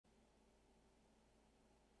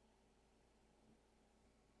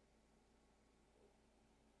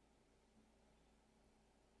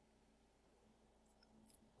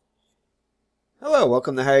Hello,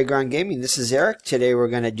 welcome to Higher Ground Gaming. This is Eric. Today we're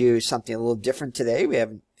going to do something a little different today. We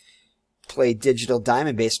haven't played Digital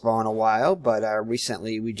Diamond Baseball in a while, but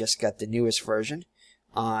recently we just got the newest version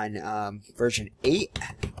on version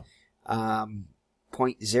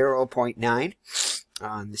 8.0.9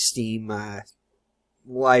 on the Steam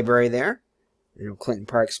library there. You know, Clinton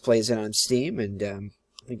Parks plays it on Steam, and I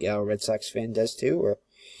think Al Red Sox fan does too, or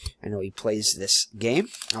I know he plays this game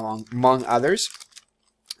among others.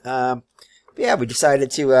 Yeah, we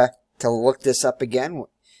decided to look this up again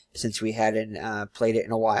since we hadn't played it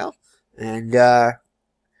in a while, and yeah,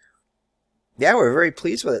 we're very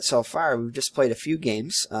pleased with it so far. We've just played a few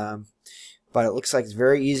games, but it looks like it's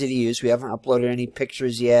very easy to use. We haven't uploaded any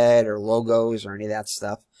pictures yet or logos or any of that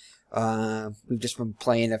stuff. We've just been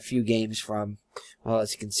playing a few games from, well,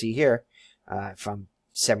 as you can see here, from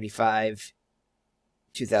 75,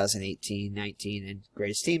 2018, 19, and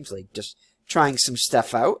Greatest Teams League. Just trying some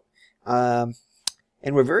stuff out.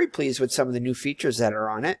 And we're very pleased with some of the new features that are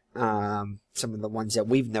on it. Some of the ones that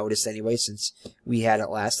we've noticed anyway since we had it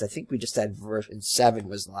last. I think we just had version 7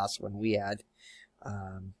 was the last one we had.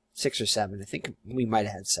 6 or 7. I think we might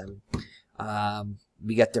have had 7.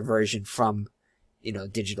 We got the version from, you know,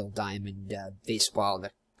 Digital Diamond Baseball, the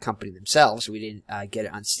company themselves. We didn't get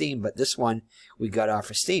it on Steam, but this one we got off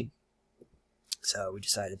of Steam. So we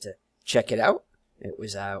decided to check it out. It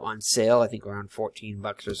was on sale, I think around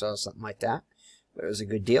 $14 or so, something like that. But it was a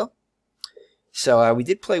good deal. So we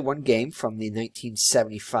did play one game from the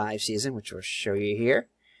 1975 season, which we'll show you here.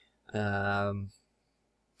 Again,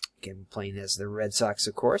 playing as the Red Sox,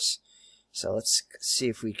 of course. So let's see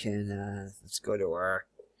if we can, let's go to our,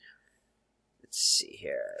 let's see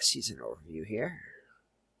here, season overview here.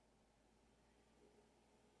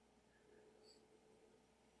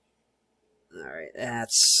 Alright,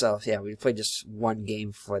 so yeah, we played just one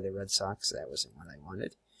game for the Red Sox. That wasn't what I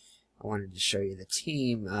wanted. I wanted to show you the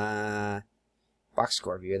team box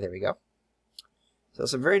score view. There we go. So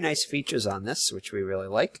some very nice features on this, which we really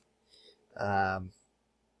like.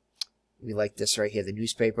 We like this right here, the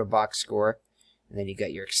newspaper box score. And then you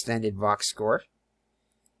got your extended box score.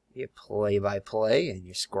 Your play-by-play and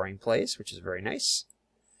your scoring plays, which is very nice.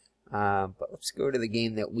 But let's go to the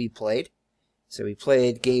game that we played. So we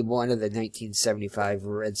played Game 1 of the 1975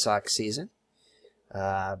 Red Sox season. We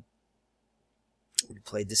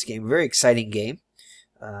played this game. Very exciting game.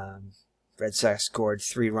 Red Sox scored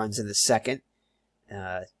 3 runs in the second.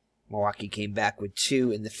 Milwaukee came back with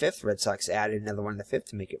 2 in the 5th. Red Sox added another one in the 5th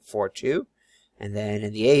to make it 4-2. And then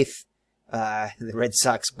in the 8th, the Red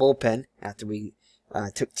Sox bullpen, after we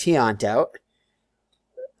took Tiant out,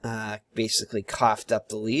 basically coughed up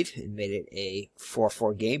the lead and made it a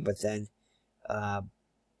 4-4 game. But then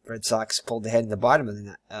Red Sox pulled ahead in the bottom of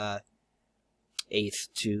the 8th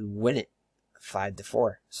to win it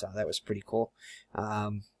 5-4. So that was pretty cool.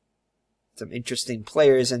 Some interesting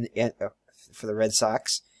players for the Red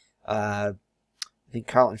Sox. I think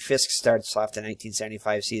Carlton Fisk starts off the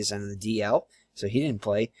 1975 season on the DL, so he didn't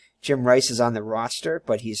play. Jim Rice is on the roster,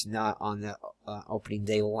 but he's not on the opening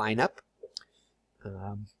day lineup.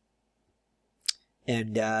 So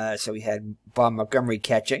we had Bob Montgomery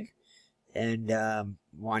catching. And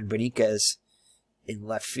Juan Beniquez in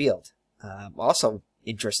left field. Also,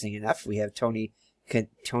 interesting enough, we have Tony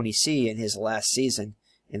C in his last season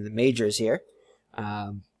in the majors here,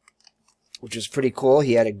 which was pretty cool.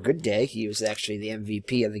 He had a good day. He was actually the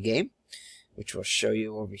MVP of the game, which we'll show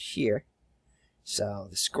you over here. So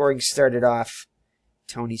the scoring started off.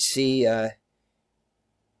 Tony C, let's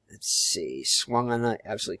see, swung on it,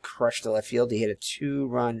 absolutely crushed the left field. He hit a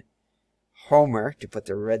 2-run homer to put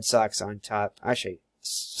the Red Sox on top. Actually,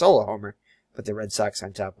 solo homer, put the Red Sox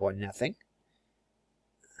on top 1-0.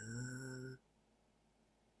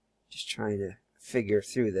 Just trying to figure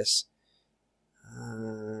through this.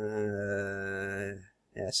 Yeah,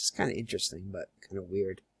 this is kind of interesting, but kind of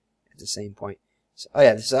weird at the same point. So, oh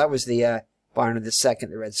yeah, so that was the bottom of the second,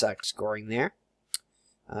 the Red Sox scoring there.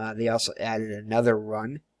 They also added another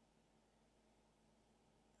run.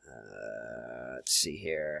 Let's see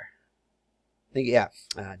here. I think, yeah,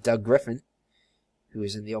 Doug Griffin, who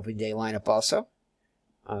was in the opening day lineup also.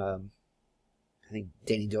 I think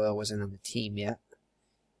Danny Doyle wasn't on the team yet.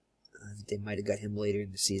 They might have got him later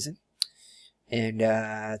in the season. And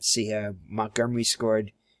let's see, Bob Montgomery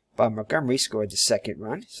scored the second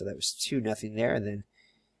run, so that was 2-0 there. And then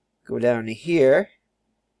go down to here,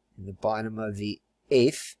 in the bottom of the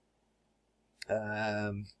 8th.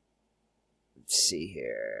 Let's see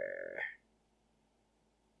here.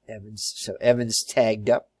 Evans tagged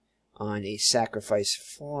up on a sacrifice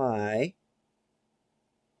fly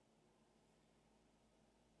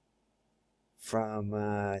from,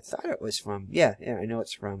 I thought it was from, yeah, I know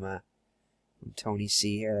it's from Tony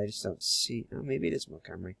C here. I just don't see, oh, maybe it is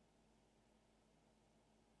Montgomery.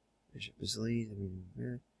 Bishop is lead,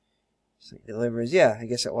 delivers, yeah, I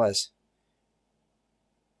guess it was.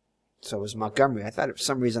 So it was Montgomery. I thought, for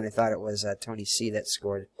some reason, I thought it was Tony C that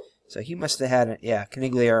scored. So he must have had, yeah,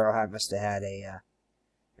 Conigliaro must have had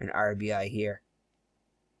an RBI here.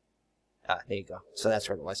 Ah, there you go. So that's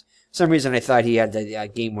what it was. For some reason, I thought he had the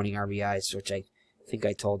game-winning RBIs, which I think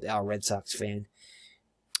I told Al, Red Sox fan.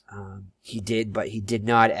 He did, but he did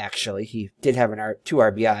not actually. He did have two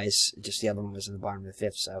RBIs, just the other one was in the bottom of the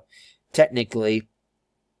fifth. So technically,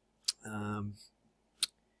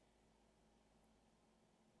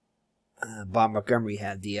 Bob Montgomery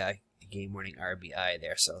had the game-winning RBI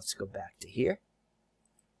there. So let's go back to here.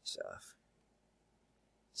 So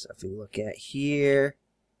if we look at here,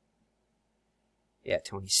 yeah,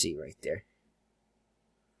 Tony C right there.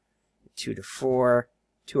 2-4,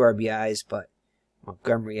 2 RBIs, but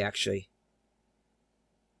Montgomery actually,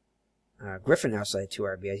 Griffin also had 2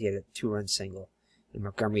 RBIs. He had a 2-run single, and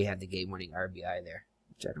Montgomery had the game-winning RBI there,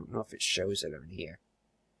 which I don't know if it shows it on here.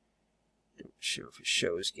 I don't know if it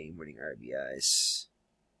shows game-winning RBIs.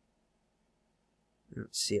 I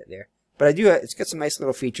don't see it there. But I do. It's got some nice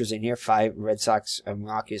little features in here. Red Sox,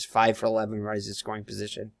 Milwaukee is 5 for 11 runners in scoring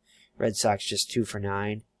position. Red Sox just 2 for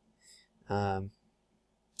 9.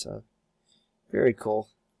 So very cool.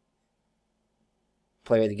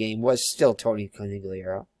 Player of the game was still Tony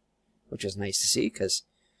Conigliaro, which was nice to see. Because,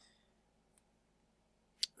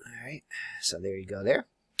 all right. So there you go. There.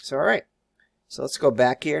 So all right. So let's go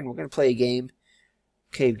back here, and we're going to play a game.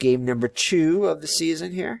 Okay, game number 2 of the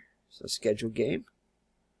season here. So scheduled game.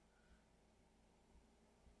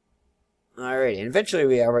 Alright, and eventually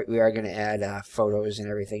we are going to add photos and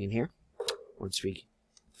everything in here. Once we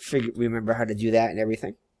remember how to do that and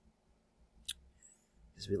everything.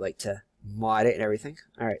 Because we like to mod it and everything.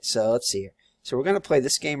 Alright, so let's see here. So we're going to play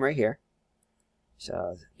this game right here.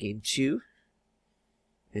 So, game 2.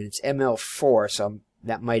 And it's ML4, so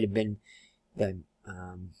that might have been I'm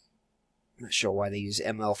not sure why they use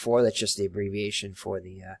ML4. That's just the abbreviation for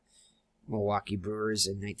the Milwaukee Brewers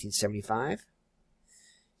in 1975.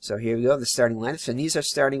 So here we go, the starting lineups. And these are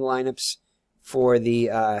starting lineups for the,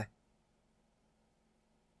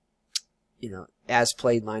 as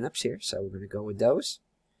played lineups here. So we're going to go with those.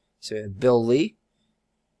 So we have Bill Lee,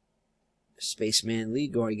 Spaceman Lee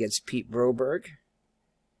going against Pete Broberg.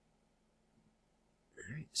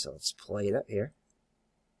 All right, so let's play it up here.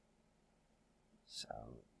 So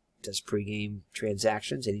it does pregame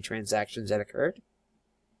transactions, any transactions that occurred.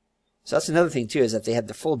 So that's another thing, too, is that they had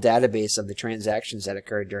the full database of the transactions that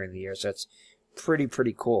occurred during the year. So it's pretty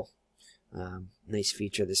cool. Nice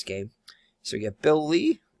feature of this game. So we got Bill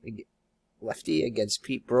Lee, lefty, against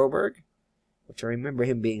Pete Broberg, which I remember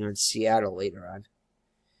him being on Seattle later on.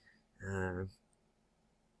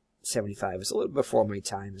 75 was a little before my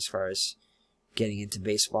time as far as getting into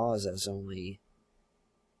baseball, as I was only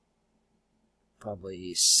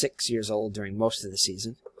probably 6 years old during most of the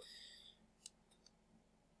season.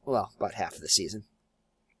 Well, about half of the season.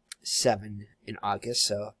 7 in August,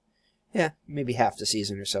 so yeah, maybe half the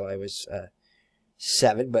season or so I was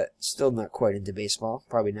 7, but still not quite into baseball.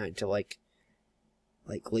 Probably not until like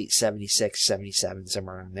late 76, 77,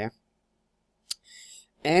 somewhere around there.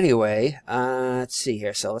 Anyway, let's see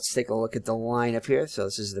here. So let's take a look at the lineup here. So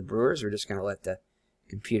this is the Brewers. We're just going to let the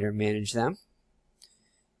computer manage them.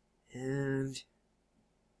 And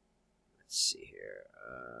let's see here.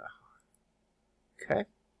 Okay.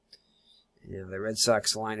 Now the Red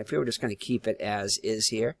Sox lineup here, we're just going to keep it as is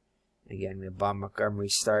here. Again, we have Bob Montgomery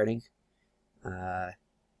starting.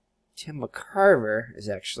 Tim McCarver is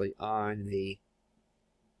actually on the...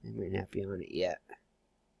 He might not be on it yet.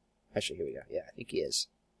 Actually, here we go. Yeah, I think he is.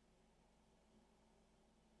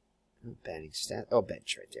 Oh, batting stat. Oh,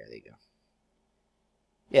 bench right there. There you go.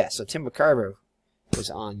 Yeah, so Tim McCarver was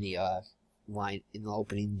on the line in the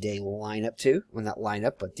opening day lineup too. Well, not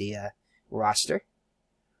lineup, but the roster.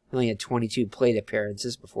 He only had 22 plate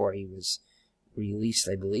appearances before he was released,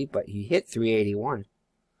 I believe, but he hit 381.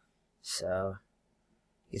 So, I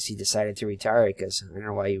guess he decided to retire because I don't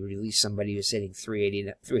know why he released somebody who's hitting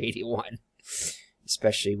 381.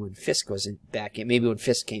 Especially when Fisk wasn't back in. Maybe when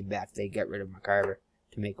Fisk came back, they got rid of McCarver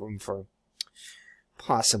to make room for him.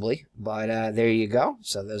 Possibly. But there you go.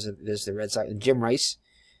 So there's the Red Sox. And Jim Rice,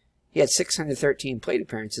 he had 613 plate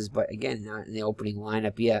appearances, but again, not in the opening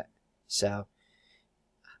lineup yet. So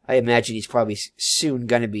I imagine he's probably soon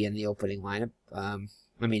going to be in the opening lineup. I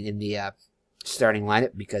mean, in the starting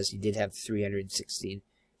lineup, because he did have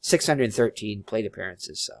 613 plate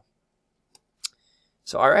appearances.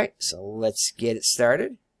 So, all right, so let's get it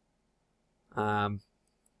started.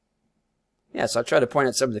 Yeah, so I'll try to point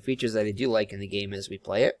out some of the features that I do like in the game as we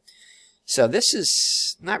play it. So this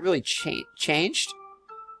is not really changed.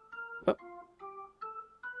 Oh.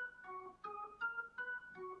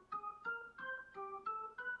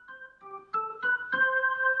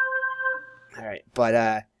 All right,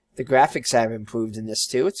 but the graphics have improved in this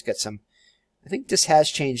too. It's got some, I think this has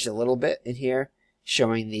changed a little bit in here,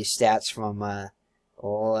 showing the stats from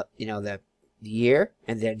all, you know, the year,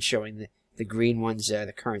 and then showing the green ones are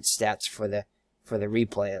the current stats for the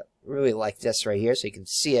replay. I really like this right here, so you can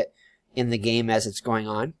see it in the game as it's going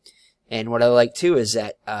on. And what I like too is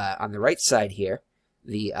that on the right side here,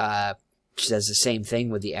 the says the same thing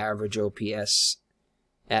with the average OPS,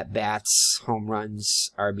 at bats, home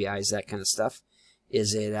runs, RBIs, that kind of stuff.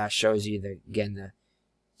 Is it shows you the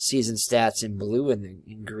season stats in blue, and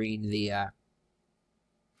in green the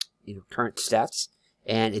current stats.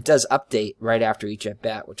 And it does update right after each at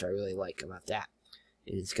bat, which I really like about that.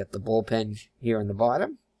 And it's got the bullpen here on the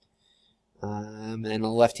bottom. And on the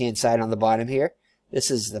left-hand side on the bottom here, this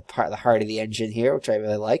is the heart of the engine here, which I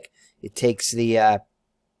really like. It takes the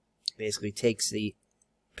basically takes the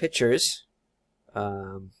pitchers.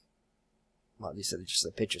 Well, these are just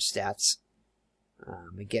the pitcher stats.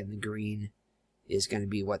 Again, the green is going to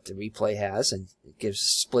be what the replay has, and it gives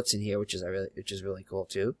splits in here, which is really cool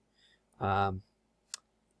too.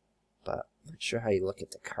 But I'm not sure how you look at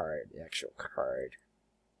the card, the actual card.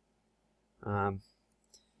 But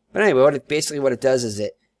anyway, basically what it does is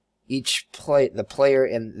that the player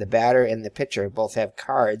and the batter and the pitcher both have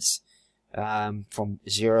cards from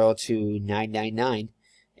 0 to 999,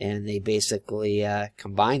 and they basically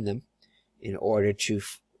combine them in order to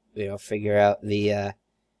figure out the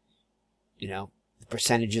the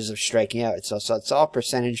percentages of striking out. So it's all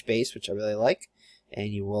percentage based, which I really like. And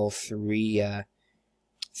you roll three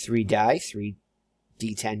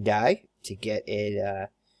D10 die to get it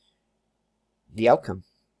the outcome,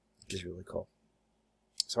 which is really cool.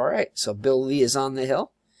 So all right, so Bill Lee is on the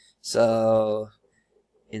hill. So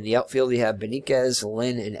in the outfield you have Beniquez,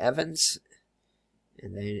 Lynn, and Evans.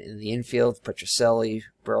 And then in the infield, Petrocelli,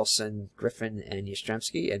 Burleson, Griffin, and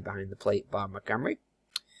Yastrzemski. And behind the plate, Bob Montgomery.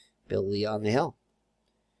 Bill Lee on the hill.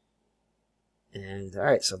 And all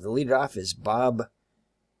right, so the leadoff is Bob.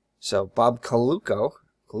 So Bob Coluccio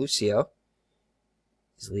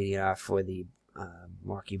is leading off for the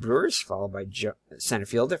Milwaukee Brewers, followed by center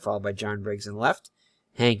fielder, followed by John Briggs in left.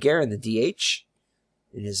 Hank Aaron, the DH,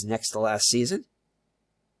 in his next to last season.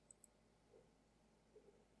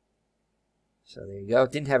 So there you go.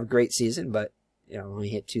 Didn't have a great season, but only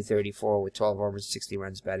hit .234 with 12 homers, 60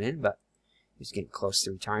 runs batted in, but he's getting close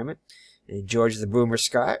to retirement. And George the Boomer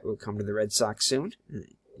Scott will come to the Red Sox soon, in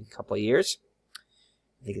a couple of years.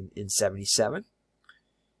 I think in 77.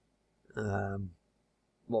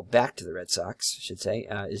 Well, back to the Red Sox, I should say.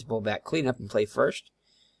 Is Bull back cleanup and play first.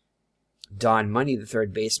 Don Money, the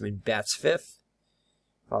third baseman, bats fifth.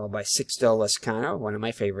 Followed by Sixto Lescano, one of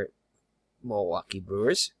my favorite Milwaukee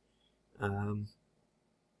Brewers.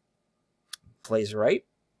 Plays right,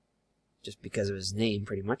 just because of his name,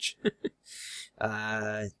 pretty much.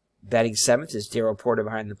 Batting seventh is Darryl Porter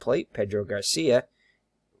behind the plate. Pedro Garcia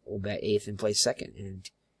will bat eighth and play second. And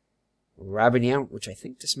Robin Yount, which I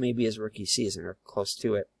think this may be his rookie season, or close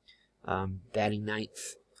to it, batting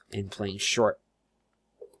ninth and playing short.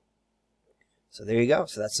 So there you go.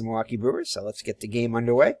 So that's the Milwaukee Brewers. So let's get the game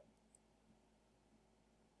underway.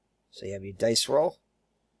 So you have your dice roll.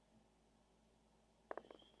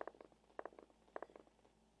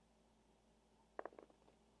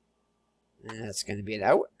 And that's going to be an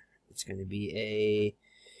out. It's going to be a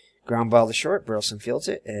ground ball to short. Burleson fields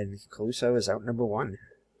it, and Coluccio is out number one.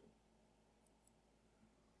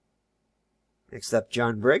 Next up,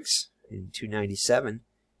 John Briggs in 297.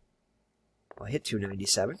 Well, hit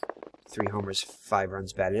 297. 3 homers, 5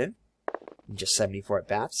 runs batted in just 74 at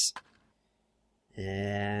bats.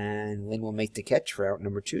 And Lynn will make the catch for out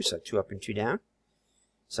number 2, so 2 up and 2 down.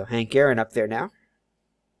 So Hank Aaron up there now.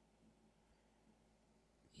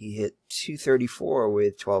 He hit .234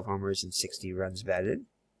 with 12 homers and 60 runs batted.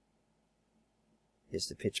 Here's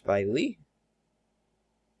the pitch by Lee.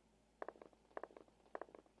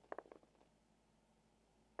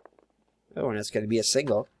 Oh, and that's going to be a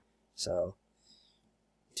single. So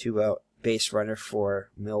 2 out base runner for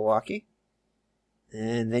Milwaukee.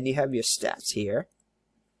 And then you have your stats here.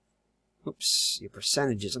 Oops, your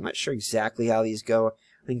percentages. I'm not sure exactly how these go.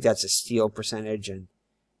 I think that's a steal percentage and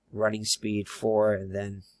running speed 4, and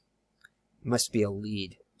then must be a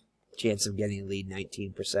lead. Chance of getting a lead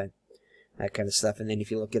 19%. That kind of stuff. And then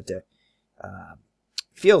if you look at the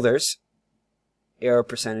fielders, error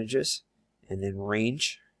percentages, and then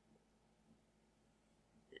range.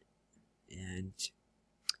 And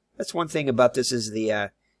that's one thing about this is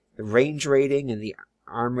the range rating and the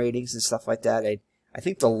arm ratings and stuff like that. I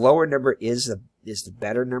think the lower number is the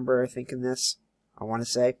better number, I think, in this. I want to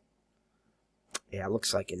say. Yeah, it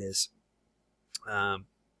looks like it is. Yeah.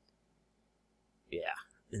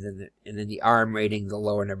 And then the arm rating, the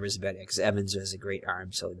lower number is better, because Evans has a great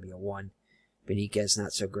arm, so it'd be a 1. Beniquez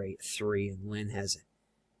not so great, 3, and Lynn has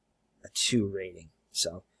a 2 rating.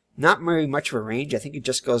 So not very much of a range. I think it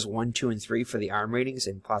just goes 1, 2, and 3 for the arm ratings,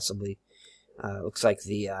 and possibly looks like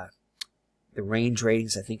the range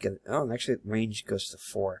ratings. I think actually range goes to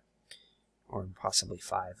 4, or possibly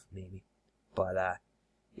 5 maybe. But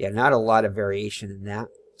yeah, not a lot of variation in that.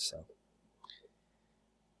 So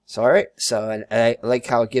all right. So and I like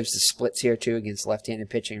how it gives the splits here too against left-handed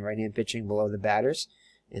pitching, right-handed pitching below the batters.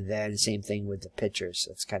 And then same thing with the pitchers.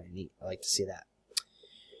 That's kind of neat. I like to see that.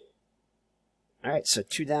 All right, so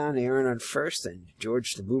 2 down, Aaron on first, and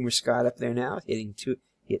George the Boomer Scott up there now, he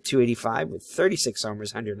hit 285 with 36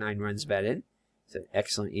 homers, 109 runs batted in. It's an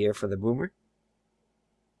excellent year for the Boomer.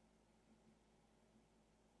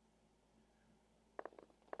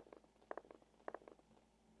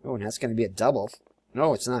 Oh, and that's going to be a double.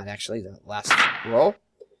 No, it's not actually. The last roll.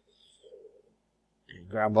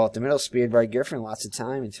 Ground ball at the middle, speared by Griffin, lots of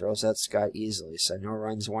time, and throws out Scott easily. So no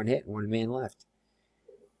runs, 1 hit, 1 man left.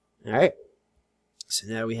 All right. So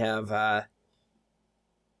now we have, and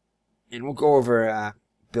we'll go over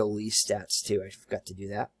Bill Lee's stats too. I forgot to do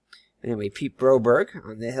that. Anyway, Pete Broberg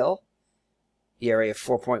on the hill. ERA of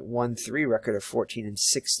 4.13, record of 14 and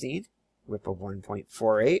 16, whip of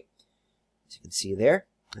 1.48. As you can see there.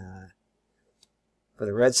 For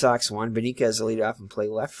the Red Sox, Juan Beniquez will lead off and play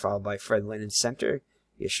left, followed by Fred Lynn in center.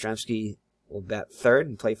 Yastrzemski will bat third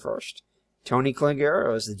and play first. Tony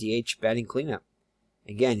Klingero is the DH batting cleanup.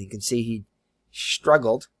 Again, you can see he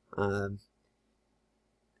struggled. He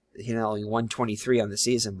had only 123 on the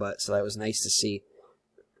season, but so that was nice to see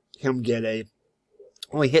him get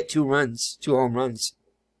only hit 2 home runs,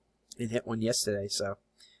 and hit 1 yesterday. So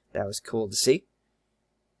that was cool to see.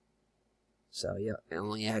 So yeah,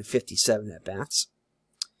 only had 57 at bats.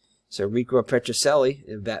 So Rico Petrocelli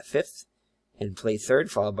will bat 5th and play 3rd,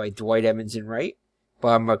 followed by Dwight Evans in right.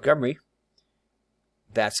 Bob Montgomery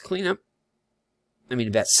bats cleanup.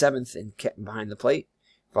 Bats 7th and kept behind the plate,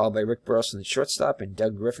 followed by Rick Burleson, the shortstop, and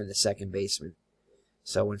Doug Griffin, the second baseman.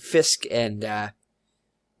 So when Fisk and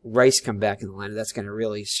Rice come back in the lineup, that's going to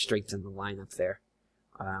really strengthen the lineup there.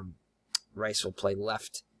 Rice will play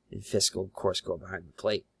left, and Fisk will, of course, go behind the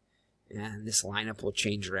plate. And this lineup will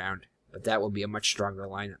change around, but that will be a much stronger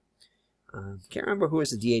lineup. Can't remember who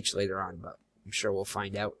was the DH later on, but I'm sure we'll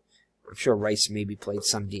find out. I'm sure Rice maybe played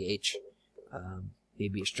some DH.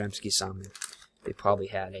 Maybe Yastrzemski some. They probably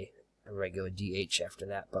had a regular DH after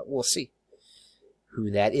that, but we'll see who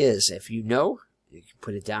that is. If you know, you can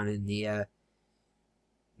put it down in the,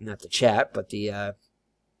 not the chat, but the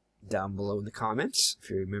down below in the comments, if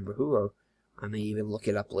you remember who, or I may even look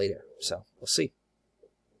it up later. So, we'll see.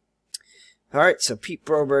 All right, so Pete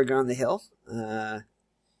Broberg on the hill.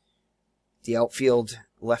 The outfield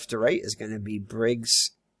left to right is going to be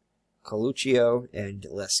Briggs, Coluccio, and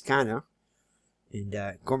Lescano. And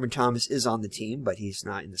Gorman Thomas is on the team, but he's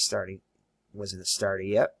not in the starting. Wasn't a starter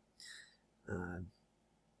yet.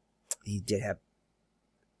 He did have,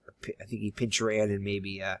 I think he pinch ran and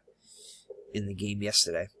maybe in the game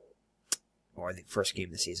yesterday, or the first game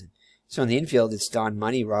of the season. So in the infield, it's Don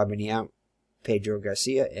Money, Robin Yount, Pedro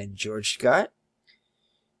Garcia, and George Scott.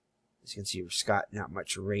 As you can see, Scott, not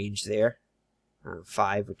much range there.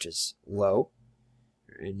 5, which is low.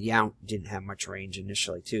 And Yount didn't have much range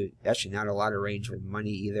initially, too. Actually, not a lot of range with Money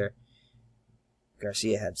either.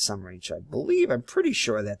 Garcia had some range, I believe. I'm pretty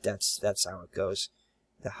sure that that's how it goes.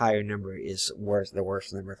 The higher number is the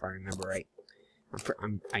worst number, if I remember right.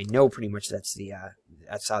 I know pretty much that's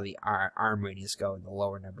how the arm ratings go, and the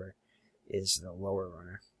lower number is the lower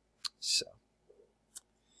runner. So,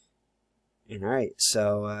 and all right,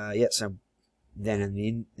 so yeah, so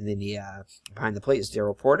then behind the plate is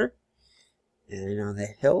Darryl Porter, and on the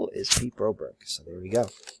hill is Pete Broberg. So there we go.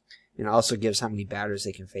 And it also gives how many batters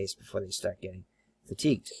they can face before they start getting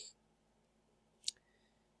fatigued.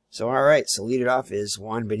 So all right, so lead it off is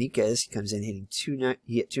Juan Beniquez. He comes in hitting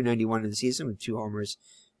he hit 291 in the season with 2 homers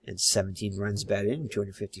and 17 runs batted in,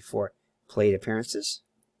 254 plate appearances.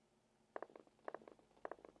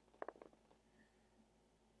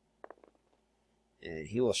 And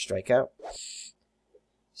he will strike out.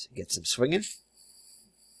 So get some swinging.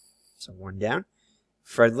 So 1 down.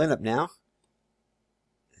 Fred Lynn up now.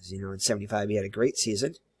 As you know, in 75 he had a great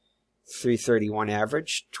season. .331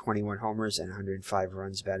 average, 21 homers, and 105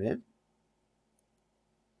 runs batted in.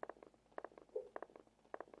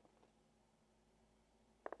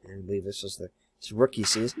 And I believe this was his rookie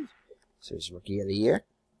season. So he's Rookie of the Year.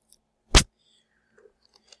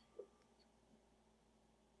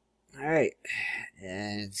 Alright.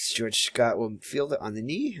 And George Scott will field it on the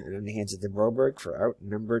knee. And then he hands it to Broberg for out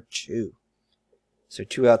number 2. So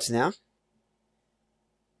 2 outs now.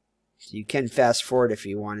 So you can fast forward if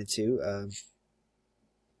you wanted to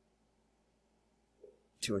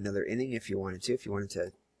another inning if you wanted to. If you wanted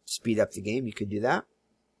to speed up the game, you could do that.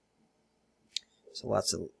 So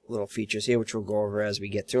lots of little features here, which we'll go over as we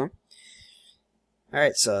get to them.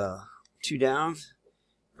 Alright, so 2 down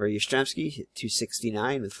for Yastrzemski, hit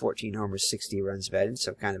 .269 with 14 homers, 60 runs batted.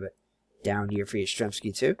 So kind of a down year for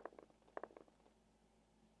Yastrzemski too.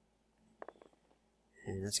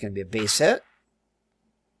 And that's going to be a base hit.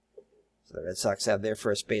 So the Red Sox have their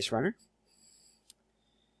first base runner.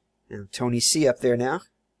 And Tony C up there now.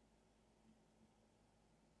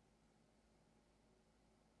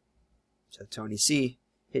 So Tony C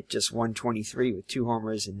hit just .123 with 2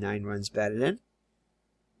 homers and 9 runs batted in.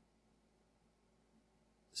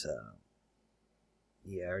 So,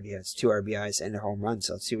 yeah, already has 2 RBIs and a home run,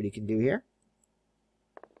 so let's see what he can do here.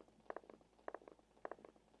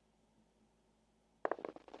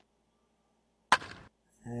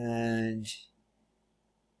 And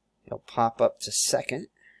he'll pop up to second.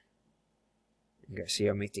 And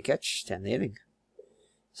Garcia will make the catch, 10th inning.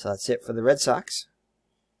 So that's it for the Red Sox.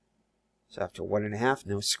 So after 1.5,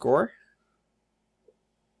 no score.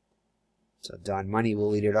 So Don Money will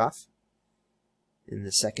lead it off in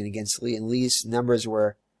the second against Lee. And Lee's numbers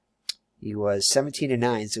were, he was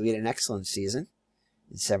 17-9, so he had an excellent season.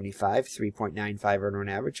 In 75, 3.95 earned run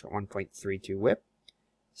average, 1.32 whip.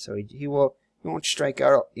 So he won't strike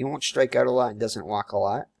out. He won't strike out a lot and doesn't walk a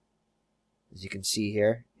lot. As you can see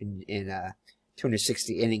here, in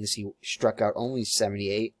 260 innings, he struck out only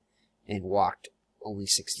 78 and walked only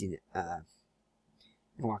 69.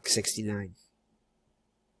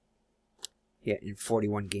 Yeah, in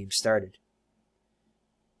 41 games started.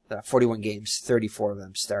 41 games, 34 of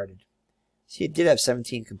them started. So he did have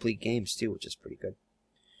 17 complete games too, which is pretty good.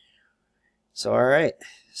 So alright,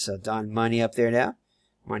 so Don Money up there now.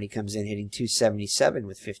 Money comes in hitting .277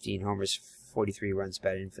 with 15 homers, 43 runs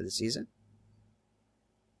batted in for the season.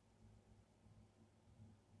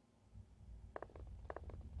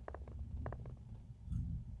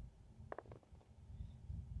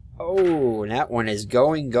 Oh, and that one is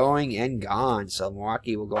going, and gone. So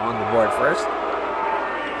Milwaukee will go on the board first.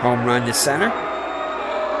 Home run to center.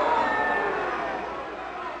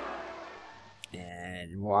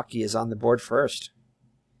 And Milwaukee is on the board first.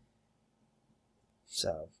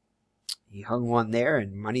 So he hung one there,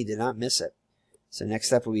 and Money did not miss it. So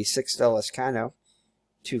next up will be Sixto Lezcano,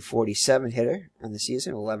 .247 hitter on the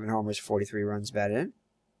season, 11 homers, 43 runs batted in.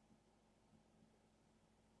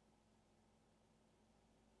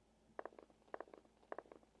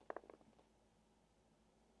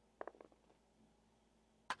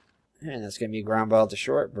 And that's going to be a ground ball to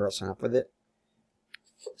short. Burleson up with it.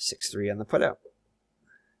 6-3 on the putout.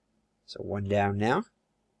 So 1 down now.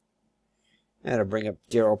 That'll bring up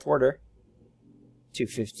Darryl Porter.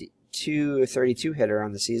 .232 hitter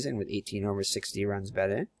on the season with 18 homers, 60 runs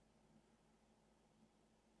batted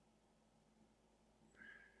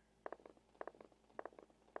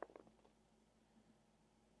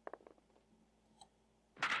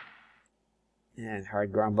in. And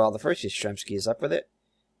hard ground ball the first. Yastrzemski is up with it.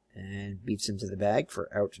 And beats him to the bag for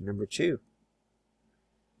out number 2.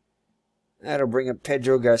 That'll bring up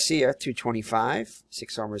Pedro Garcia, .225,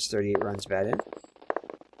 6 homers, 38 runs batted in.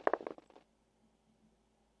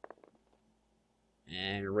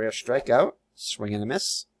 And a rare strikeout, swing and a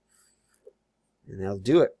miss. And that'll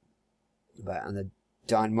do it. But on the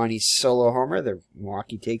Don Money solo homer, the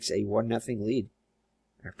Milwaukee takes a 1-0 lead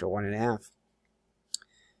after 1.5.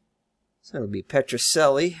 So it'll be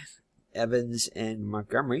Petrocelli, Evans, and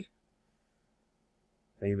Montgomery.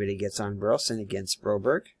 If anybody gets on Burleson against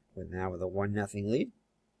Broberg, now with a 1-0 lead.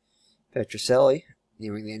 Petrocelli,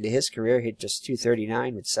 nearing the end of his career, hit just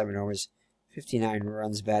 .239 with 7 homers, 59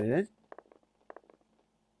 runs batted in.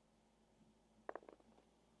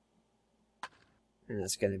 And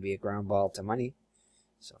that's going to be a ground ball to Money.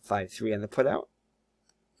 So 5-3 on the putout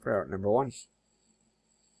for out number 1.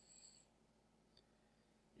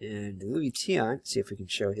 And Louis Tiant, see if we can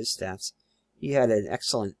show his stats. He had an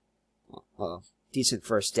excellent, decent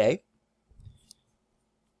first day.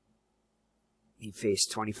 He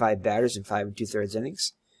faced 25 batters in 5 2/3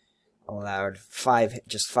 innings. Allowed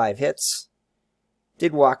just 5 hits.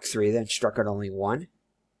 Did walk 3, then struck out only 1.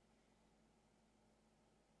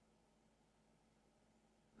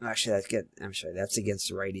 Actually, I'm sorry, that's against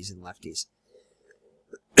the righties and lefties.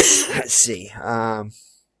 Let's see.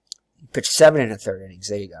 Pitched 7 1/3 innings.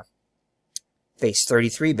 There you go. Faced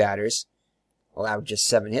 33 batters. Allowed just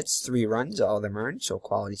 7 hits, 3 runs, all of them earned, so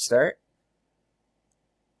quality start.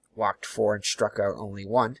 Walked 4 and struck out only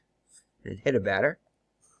 1. And hit a batter.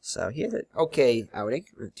 So he had an okay outing.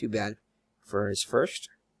 Not too bad for his first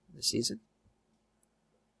of the season.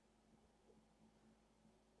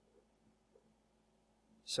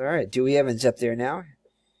 So, alright, Dewey Evans up there now.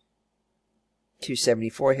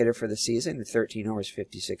 274 hitter for the season with 13 homers,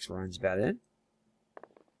 56 runs batted in.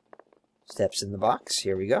 Steps in the box.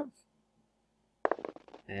 Here we go.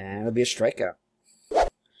 And it'll be a strikeout.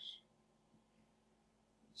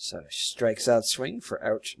 So, strikes out swing for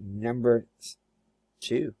out number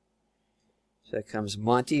 2. So, that comes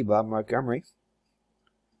Monty, Bob Montgomery.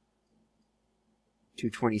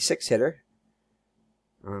 226 hitter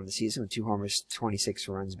on the season with 2 homers, 26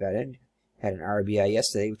 runs batted in. Had an RBI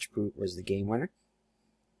yesterday, which was the game winner.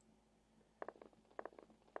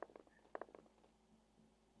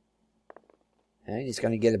 And he's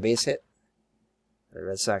going to get a base hit. The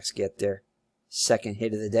Red Sox get their second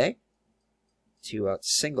hit of the day. 2-out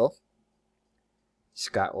single.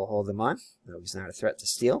 Scott will hold him on, though he's not a threat to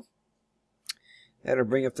steal. That'll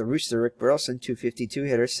bring up the Rooster, Rick Burleson, 252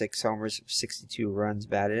 hitter, 6 homers, 62 runs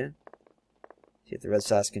batted in. See what the Red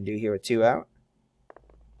Sox can do here with 2 out.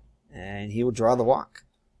 And he will draw the walk.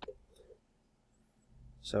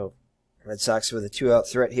 So, Red Sox with a 2-out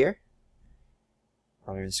threat here.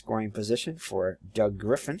 Probably in scoring position for Doug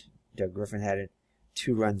Griffin. Doug Griffin had a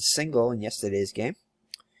 2-run single in yesterday's game.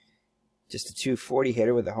 Just a 240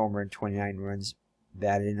 hitter with a homer and 29 runs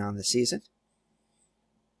batted in on the season.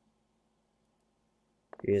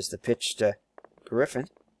 Here's the pitch to Griffin.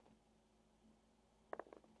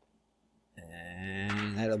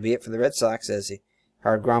 And that'll be it for the Red Sox as he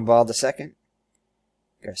hard ground ball to second.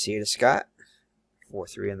 Garcia to Scott.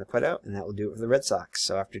 4-3 on the putout, and that will do it for the Red Sox.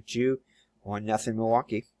 So after 2, 1-0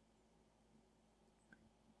 Milwaukee.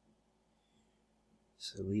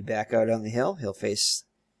 So Lee back out on the hill. He'll face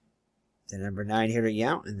the number 9 hitter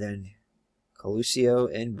Yount, and then Coluccio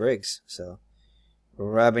and Briggs. So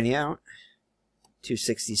Robin Yount,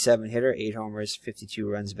 267 hitter, 8 homers, 52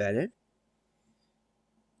 runs batted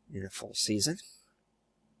in a full season.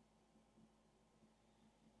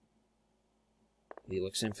 He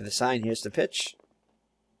looks in for the sign. Here's the pitch.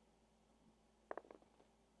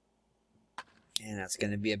 And that's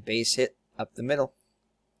going to be a base hit up the middle.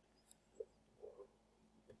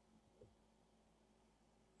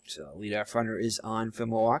 So leadoff runner is on for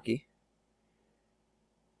Milwaukee.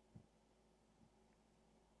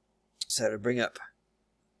 So to bring up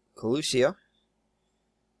Coluccio.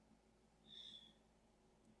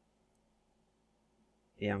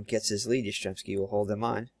 Young gets his lead. Yastrzemski will hold him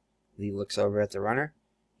on. Lee looks over at the runner.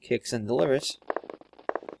 Kicks and delivers.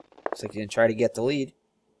 Looks like he's going to try to get the lead.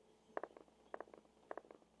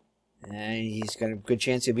 And he's got a good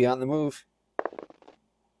chance he'll be on the move.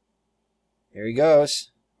 Here he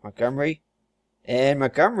goes. Montgomery. And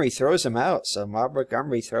Montgomery throws him out. So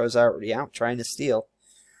Montgomery throws out Yount trying to steal.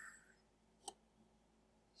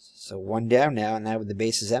 So 1 down now, and now with the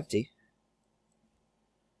bases empty.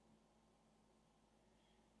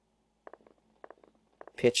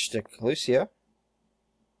 Pitch to Coluccio.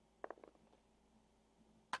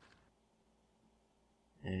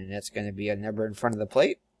 And that's going to be a number in front of the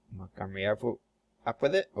plate. Montgomery up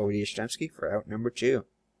with it. Over to Yastrzemski for out number 2.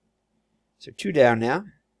 So 2 down now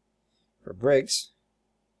for Briggs.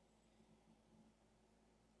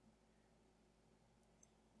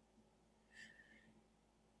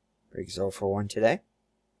 Briggs 0 for 1 today.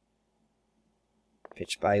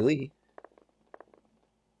 Pitch by Lee.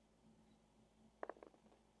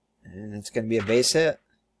 And it's going to be a base hit.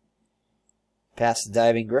 Past the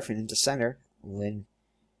diving Griffin into center. Lynn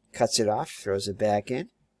cuts it off, throws it back in,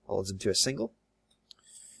 holds him to a single.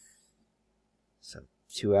 So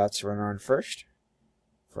 2 outs, runner on first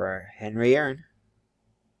for Henry Aaron.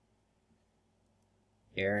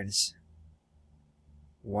 Aaron's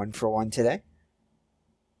 1 for 1 today.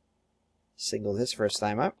 Singled his first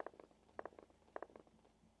time up.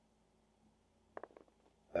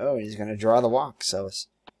 Oh, he's going to draw the walk. So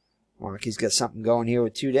Milwaukee's got something going here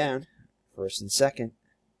with 2 down. First and second.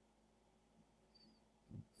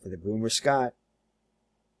 For the Boomer Scott.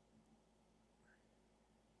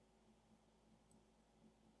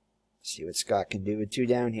 See what Scott can do with 2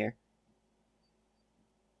 down here.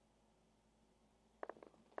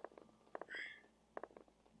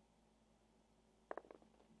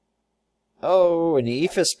 Oh, and the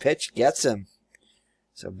Ephus pitch gets him.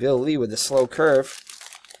 So Bill Lee with a slow curve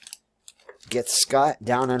gets Scott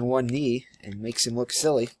down on one knee and makes him look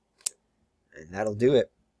silly. And that'll do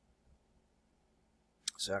it.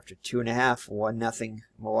 So after 2.5, 1-0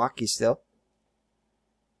 Milwaukee still.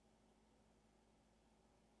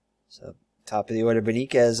 So top of the order,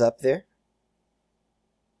 Benitez up there.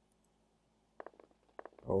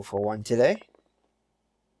 0 for 1 today.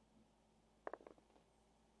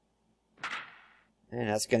 And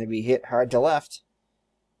that's going to be hit hard to left.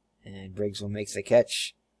 And Briggs will make the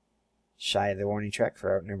catch shy of the warning track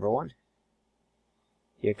for out number 1.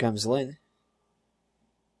 Here comes Lynn.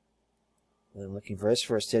 Lynn looking for his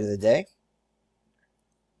first hit of the day.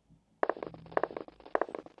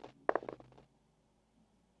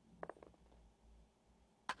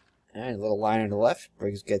 And a little line on the left.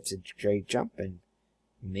 Briggs gets a great jump and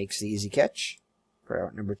makes the easy catch for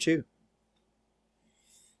out number 2.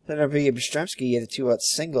 Then over here, Yastrzemski had a 2-out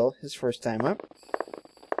single his first time up.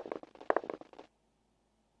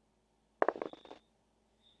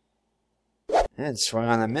 And swung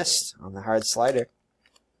on a miss on the hard slider.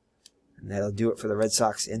 And that'll do it for the Red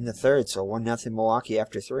Sox in the third. So 1-0 Milwaukee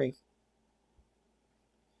after 3.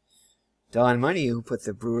 Don Money, who put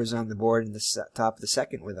the Brewers on the board in the top of the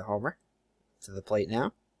second with a homer, to the plate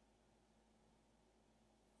now.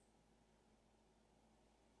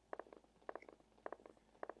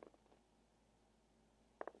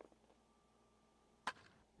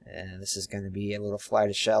 And this is going to be a little fly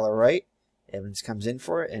to shallow right. Evans comes in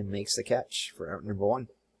for it and makes the catch for out number 1.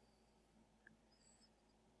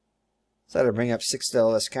 So that'll bring up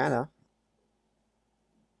Sixto Lescano.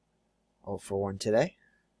 0 for 1 today.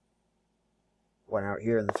 1 out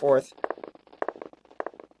here in the 4th.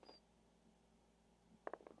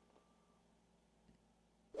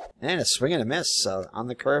 And a swing and a miss. So on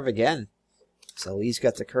the curve again. So Lee's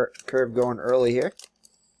got the curve going early here.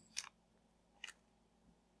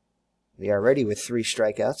 Lee already with 3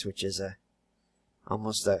 strikeouts, which is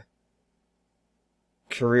almost a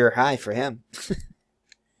career high for him.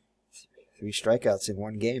 3 strikeouts in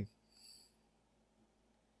 1 game.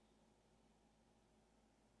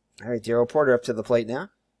 All right, Darryl Porter up to the plate now.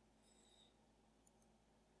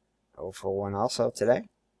 0 for 1 also today.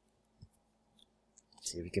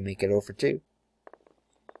 Let's see if we can make it 0 for 2.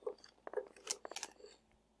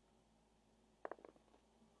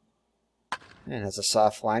 And that's a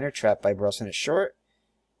soft liner, trapped by Burleson at short.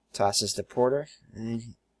 Tosses to Porter,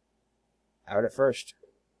 and out at first.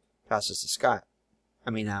 Tosses to Scott.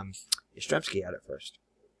 Yastrzemski out at first.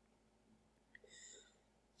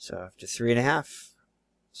 So after 3.5,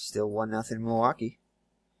 still 1-0 Milwaukee.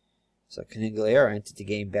 So Canigliaro entered the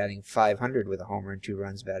game batting .500 with a homer and 2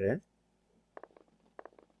 runs batted in.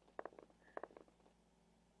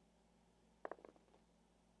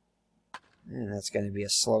 And that's going to be a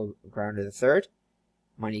slow ground to the third.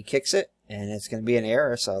 Money kicks it, and it's going to be an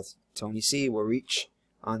error, so Tony C will reach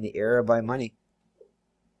on the error by Money.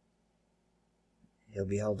 He'll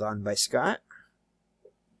be held on by Scott.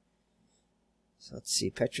 So let's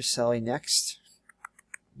see, Petrocelli next.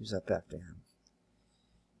 Who's up after him?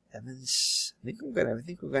 Evans. I think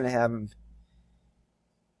we're gonna have him.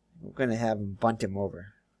 We're gonna have him bunt him over.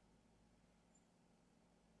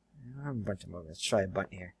 I'll have him bunt him over. Let's try a bunt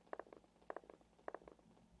here.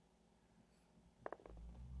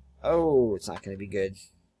 Oh, it's not going to be good.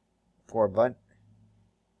 Poor bunt.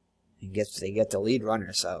 They get the lead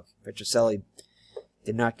runner, so Petrocelli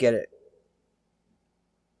did not get it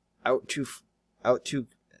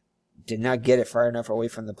did not get it far enough away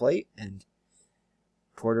from the plate, and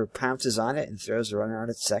Porter pounces on it and throws the runner out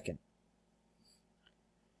at second.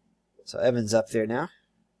 So Evans up there now.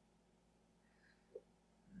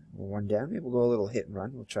 1 down. Maybe we'll go a little hit and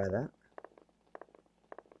run. We'll try that.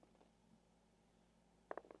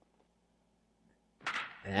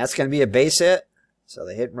 And that's going to be a base hit. So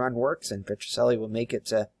the hit and run works, and Petrocelli will make it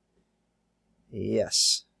to...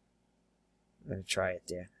 Yes. I'm going to try it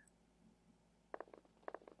there.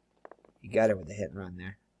 You got it with the hit and run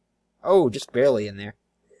there. Oh, just barely in there.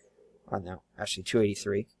 Oh, no. Actually,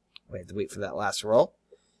 283. We had to wait for that last roll.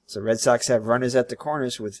 So Red Sox have runners at the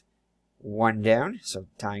corners with 1 down. So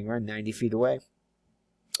tying run 90 feet away.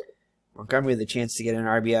 Montgomery with a chance to get an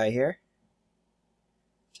RBI here.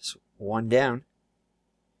 Just 1 down.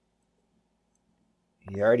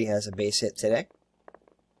 He already has a base hit today.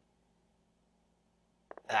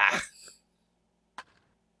 Ah.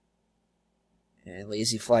 And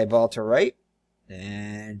lazy fly ball to right.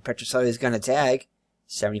 And Petrocelli is going to tag.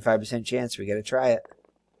 75% chance. We got to try it.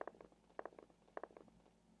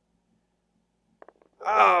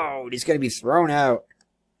 Oh, he's going to be thrown out.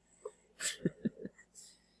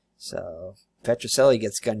 So Petrocelli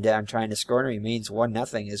gets gunned down trying to score and remains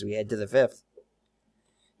 1-0 as we head to the 5th.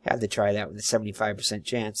 Had to try that with a 75%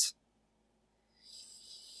 chance.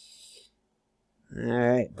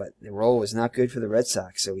 Alright, but the roll was not good for the Red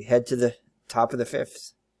Sox, so we head to the top of the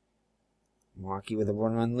 5th. Milwaukee with a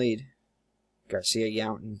 1-run lead. Garcia,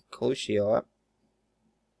 Yount, and Coluccio up.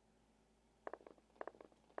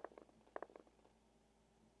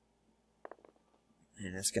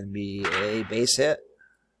 And that's going to be a base hit.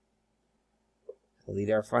 The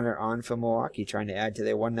leadoff runner on for Milwaukee, trying to add to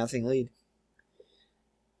their 1-0 lead.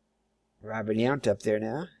 Robert Yount up there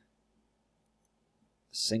now.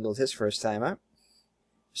 Singled his first time up.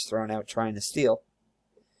 Just thrown out trying to steal.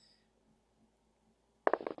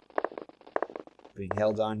 Being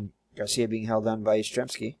held on, Garcia being held on by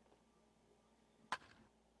Yastrzemski.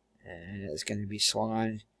 And it's going to be swung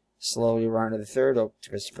on slowly around to the 3rd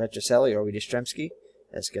to Mr. Petroselli over to Yastrzemski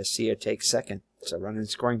as Garcia takes 2nd. So runner in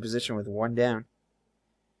scoring position with 1 down.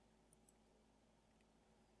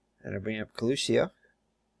 That'll bring up Coluccio.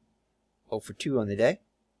 0 for 2 on the day.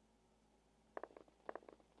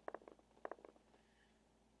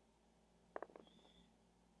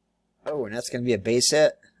 Oh, and that's going to be a base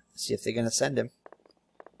hit. Let's see if they're going to send him.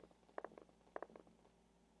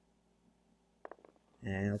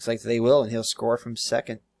 And it looks like they will, and he'll score from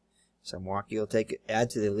 2nd. So Milwaukee will add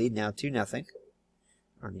to the lead now 2-0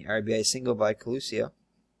 on the RBI single by Coluccio.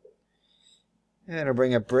 And it'll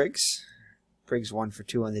bring up Briggs. Briggs 1 for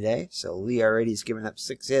 2 on the day. So Lee already has given up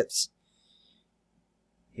 6 hits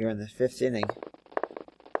here in the 5th inning.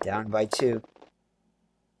 Down by 2.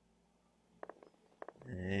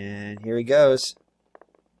 And here he goes.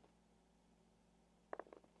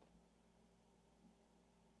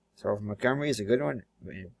 Throw from Montgomery is a good one,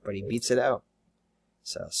 but he beats it out.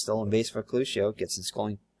 So stolen base for Coluccio. Gets in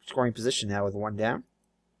scoring position now with 1 down.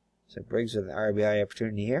 So Briggs with an RBI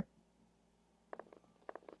opportunity here.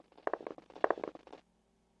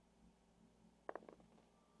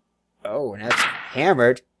 Oh, and that's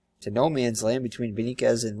hammered to no man's land between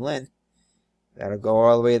Benitez and Lynn. That'll go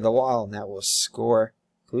all the way to the wall, and that will score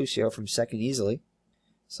Coluccio from 2nd easily.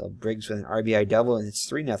 So Briggs with an RBI double, and it's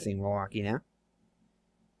 3-0 Milwaukee now.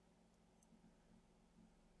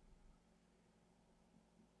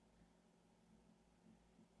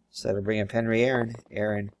 So that'll bring up Henry Aaron.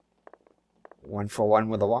 Aaron 1 for 1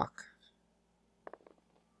 with a walk.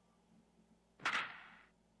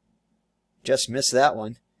 Just missed that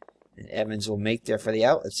one. And Evans will make there for the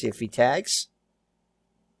out. Let's see if he tags.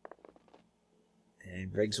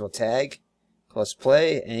 And Briggs will tag. Close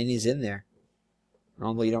play, and he's in there.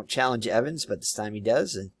 Normally you don't challenge Evans, but this time he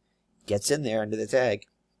does, and gets in there under the tag.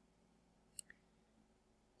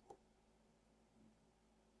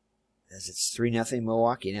 As it's 3-0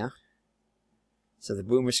 Milwaukee now. So the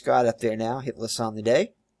Boomer Scott up there now, hitless on the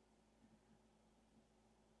day.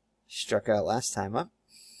 Struck out last time up.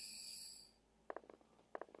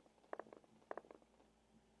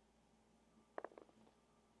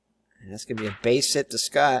 And that's going to be a base hit to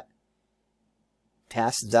Scott.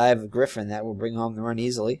 Past the dive of Griffin. That will bring home the run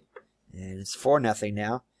easily. And it's 4-0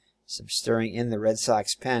 now. Some stirring in the Red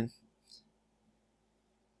Sox pen.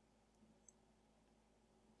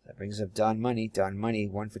 That brings up Don Money. Don Money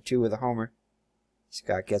 1 for 2 with a homer.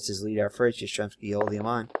 Scott gets his lead out first. Yastrzemski holding him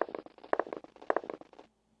on.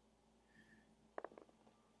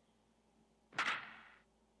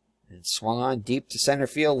 And swung on deep to center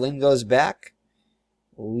field. Lynn goes back.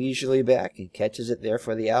 Leisurely back and catches it there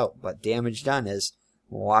for the out. But damage done as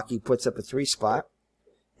Milwaukee puts up a 3 spot.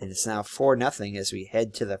 And it's now 4-0 as we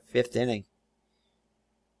head to the 5th inning.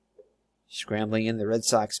 Scrambling in the Red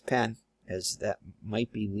Sox pen, as that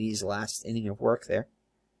might be Lee's last inning of work there.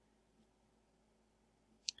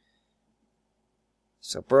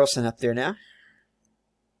 So Burleson up there now.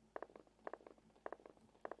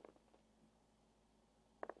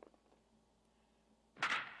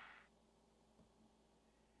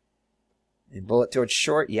 And bullet towards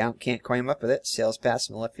short. Yount can't climb up with it. Sails past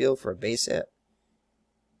him in left field for a base hit.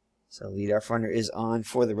 So leadoff runner is on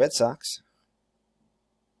for the Red Sox.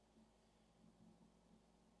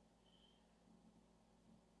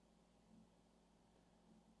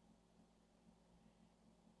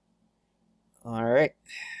 All right.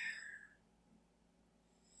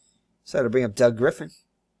 So to bring up Doug Griffin.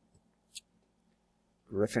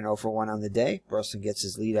 Griffin 0 for 1 on the day. Burleson gets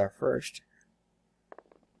his leadoff first.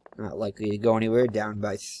 Not likely to go anywhere. Down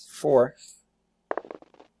by 4.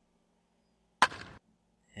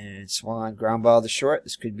 And swung on ground ball to short.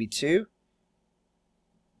 This could be 2.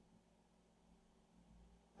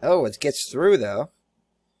 Oh, it gets through though.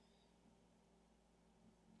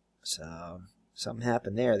 So something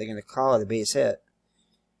happened there. They're going to call it a base hit.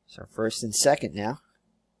 So 1st and 2nd now.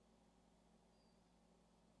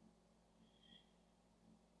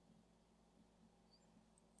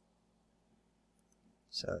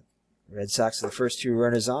 So Red Sox are the first 2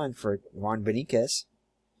 runners on for Juan Benitez.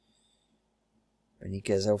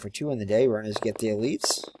 Benitez 0 for 2 on the day. Runners get their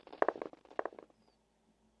leads.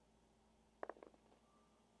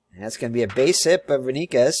 And that's going to be a base hit by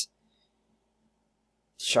Benitez.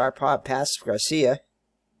 Sharp hop past Garcia.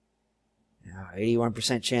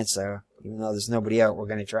 81% chance though. Even though there's nobody out, we're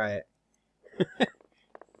going to try it.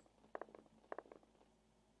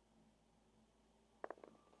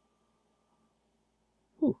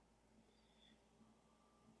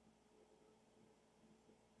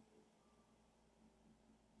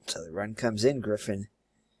 So the run comes in. Griffin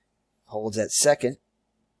holds at second.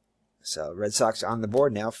 So Red Sox on the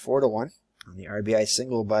board now, 4-1 on the RBI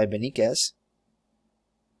single by Benitez.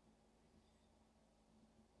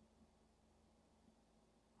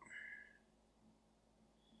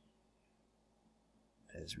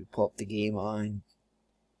 As we pull up the game on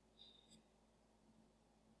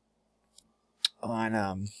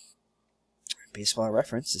Baseball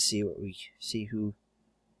Reference to see what we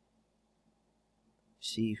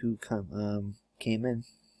who came in.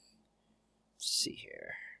 Let's see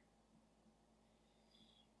here.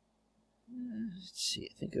 Let's see.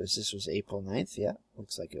 I think this was April 9th. Yeah,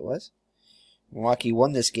 looks like it was. Milwaukee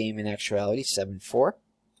won this game in actuality, 7-4.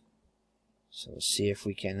 So we'll see if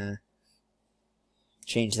we can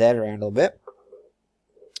change that around a little bit.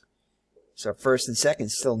 So first and second,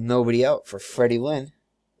 still nobody out for Freddie Lynn.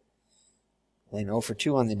 Lynn 0 for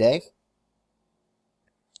 2 on the day.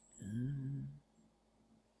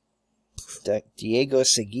 Diego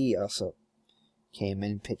Segui also came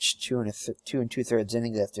in, pitched 2 2/3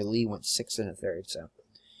 innings after Lee went 6 1/3. So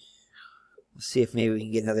we'll see if maybe we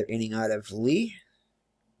can get another inning out of Lee.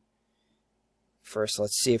 First,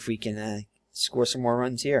 let's see if we can score some more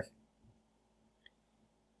runs here.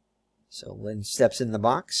 So Lynn steps in the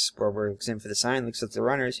box. Broberg looks in for the sign, looks at the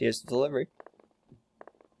runners. Here's the delivery.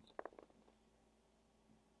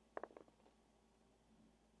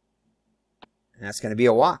 And that's going to be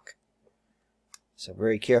a walk. So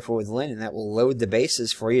very careful with Lynn, and that will load the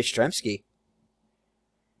bases for Yastrzemski.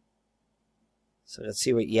 So let's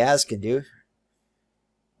see what Yaz can do.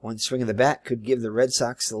 One swing of the bat could give the Red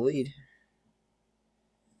Sox the lead.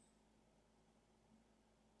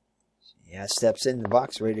 Yaz steps in the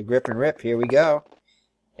box, ready to grip and rip. Here we go.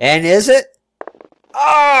 And is it?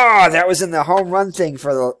 Oh, that was in the home run thing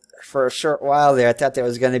for a short while there. I thought that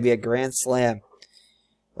was going to be a grand slam.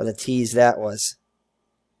 What a tease that was.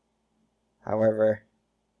 However,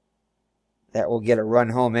 that will get a run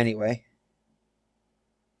home anyway.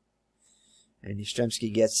 And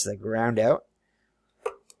Yastrzemski gets the ground out.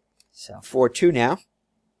 So 4-2 now.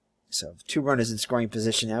 So 2 runners in scoring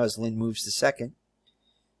position now as Lynn moves to second.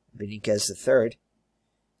 Benitez the third.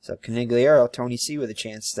 So Canigliaro, Tony C with a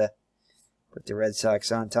chance to put the Red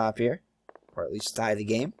Sox on top here. Or at least tie the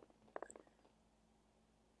game.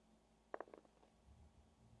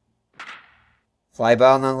 Fly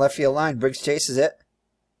ball on the left field line. Briggs chases it.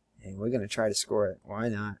 And we're going to try to score it. Why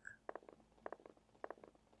not?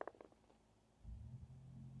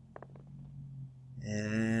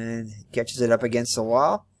 And catches it up against the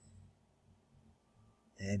wall.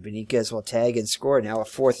 And Benitez will tag and score. Now a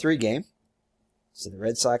 4-3 game. So the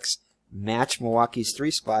Red Sox match Milwaukee's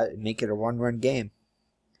 3 spot and make it a 1-run game.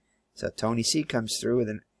 So Tony C comes through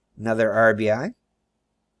with another RBI.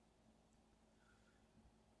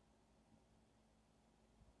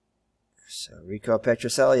 So Rico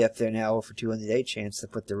Petrocelli up there now 0 for 2 on the day. Chance to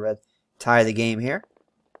put the Red tie the game here.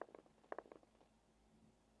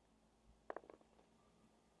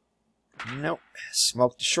 Nope.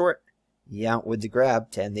 Smoked the short. Yount with the grab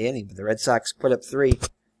to end the inning. But the Red Sox put up 3.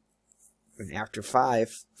 And after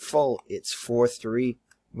 5 full, it's 4-3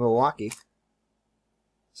 Milwaukee.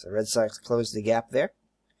 So the Red Sox closed the gap there.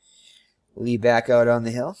 Lee back out on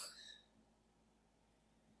the hill.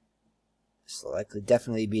 This will likely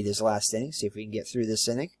definitely be his last inning. See if we can get through this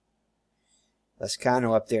inning.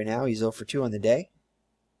 Lescano up there now. He's 0 for 2 on the day.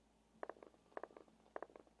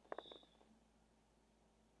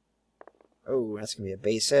 Oh, that's going to be a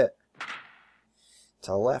base hit.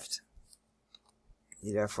 To the left.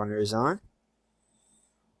 Leadoff runner is on.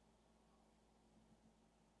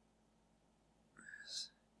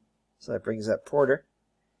 So that brings up Porter.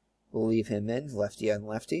 We'll leave him in. Lefty on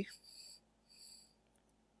lefty.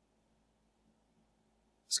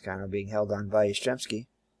 Lescano being held on by Yastrzemski.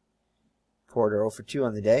 Porter 0 for 2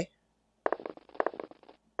 on the day.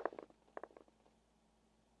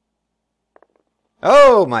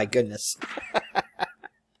 Oh my goodness.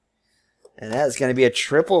 And that is going to be a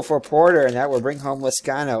triple for Porter, and that will bring home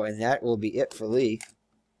Lescano, and that will be it for Lee.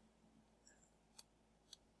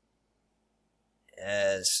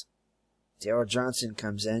 As Daryl Johnson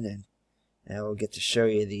comes in, and now we'll get to show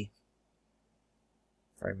you the,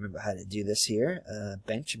 if I remember how to do this here,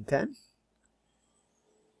 bench and pen.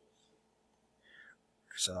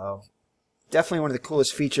 So, definitely one of the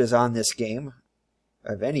coolest features on this game,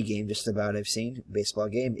 of any game just about I've seen, baseball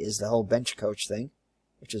game, is the whole bench coach thing,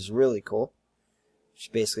 which is really cool.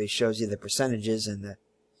 Which basically shows you the percentages and the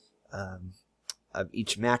of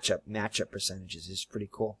each matchup percentages. Is pretty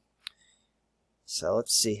cool. So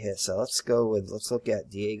let's see here. So let's look at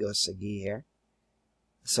Diego Segui here.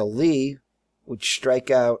 So Lee would strike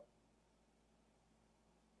out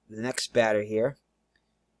the next batter here.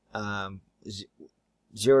 0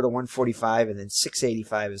 to 145, and then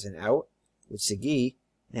 685 is an out. With Segui,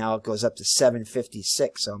 now it goes up to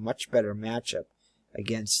 756, so a much better matchup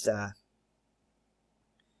against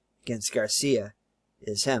Garcia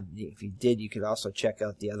is him. If you did, you could also check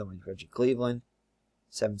out the other one, Reggie Cleveland,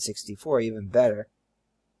 764, even better.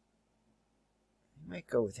 You might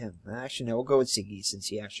go with him. Actually, no, we'll go with Segui since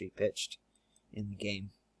he actually pitched in the game,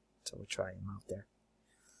 so we'll try him out there.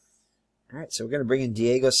 All right, so we're going to bring in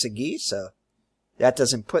Diego Segui, so that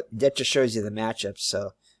just shows you the matchups.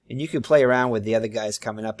 So, and you can play around with the other guys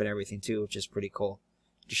coming up and everything too, which is pretty cool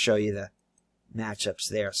to show you the matchups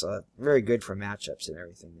there. So very good for matchups and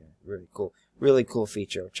everything there. Really cool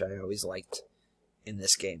feature, which I always liked in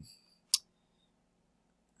this game.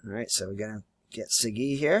 All right, so we're gonna get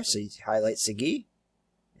Segui here. So you highlight Segui,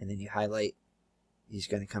 and then you highlight he's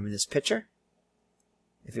going to come in as pitcher.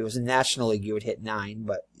 If it was in National League, you would hit 9,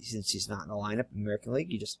 but since he's not in the lineup in American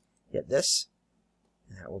League, you just hit this.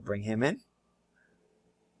 And that will bring him in.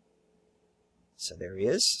 So there he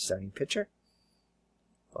is, starting pitcher.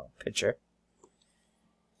 Well, pitcher.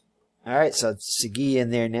 Alright, so Segui in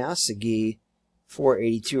there now. Segui,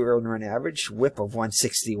 482 earned run average, whip of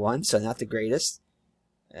 161, so not the greatest.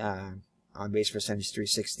 On base percentage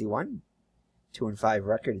 361. 2-5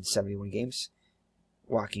 record in 71 games.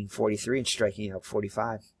 Walking 43 and striking out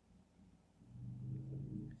 45.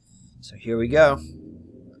 So here we go.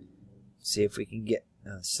 See if we can get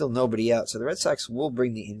still nobody out. So the Red Sox will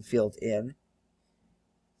bring the infield in.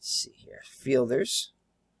 Let's see here, fielders.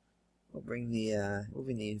 We'll bring the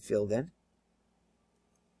moving the infield in.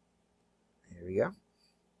 There we go.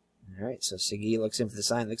 All right. So Segui looks in for the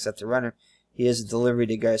sign, looks at the runner. He has a delivery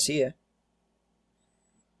to Garcia.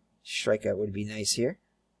 Strikeout would be nice here.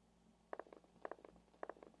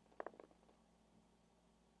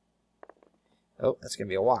 Oh, that's gonna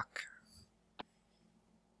be a walk.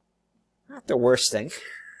 Not the worst thing.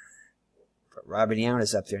 But Robin Yount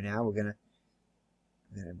is up there now. We're gonna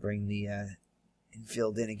bring the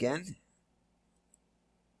infield in again.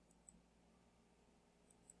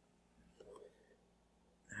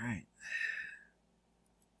 All right.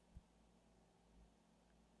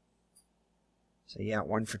 So yeah,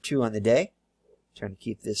 1 for 2 on the day. Trying to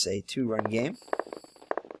keep this a 2-run game.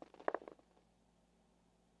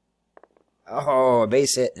 Oh, a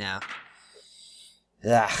base hit now.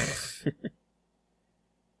 Ah.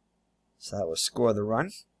 So that will score the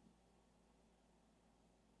run.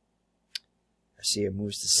 Garcia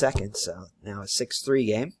moves to second, so now a 6-3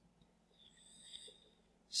 game.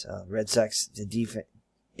 So Red Sox, the defense,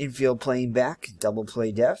 infield playing back, double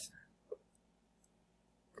play depth.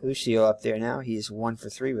 Lucio up there now. He's 1 for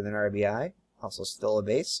 3 with an RBI. Also stole a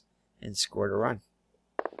base and scored a run.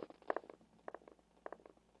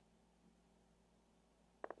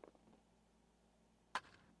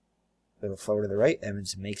 Little flow to the right.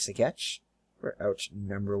 Evans makes the catch for out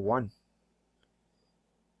number 1.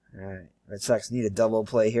 Alright. Red Sox need a double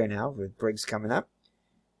play here now with Briggs coming up.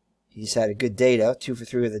 He's had a good day though. 2 for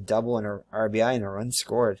 3 with a double and an RBI and a run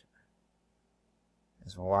scored.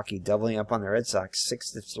 As Milwaukee doubling up on the Red Sox,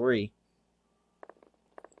 6-3.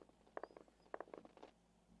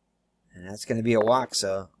 And that's going to be a walk,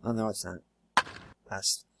 so... Oh, no, it's not.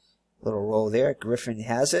 Last little roll there. Griffin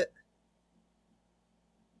has it.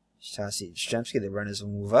 Stassi and Strzemski, the runners will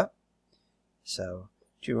move up. So,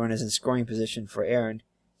 2 runners in scoring position for Aaron.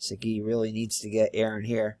 Segui really needs to get Aaron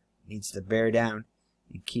here. Needs to bear down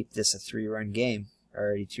and keep this a 3-run game.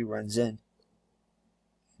 Already 2 runs in.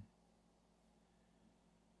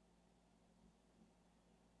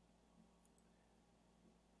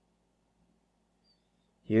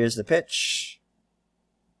 Here's the pitch.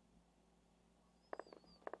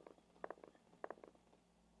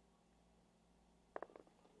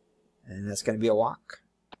 And that's going to be a walk.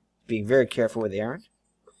 Being very careful with Aaron.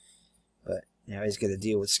 But now he's going to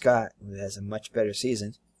deal with Scott, who has a much better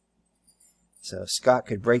season. So Scott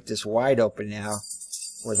could break this wide open now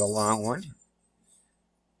with a long one.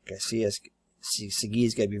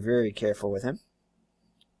 Segui's got to be very careful with him.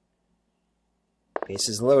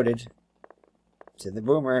 Bases loaded. to the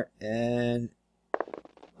boomer, and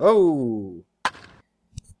oh,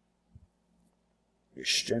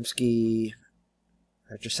 Yastrzemski,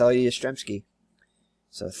 Petroselli Yastrzemski.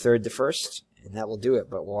 So third to first, and that will do it.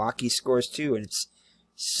 But Milwaukee scores 2, and it's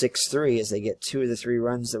 6-3 as they get 2 of the 3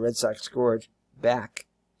 runs the Red Sox scored back.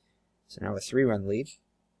 So now a 3-run lead.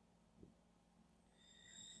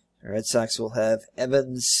 The Red Sox will have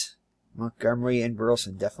Evans, Montgomery, and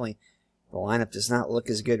Burleson. Definitely, the lineup does not look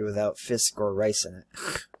as good without Fisk or Rice in it.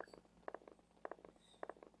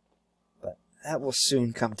 But that will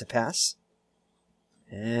soon come to pass.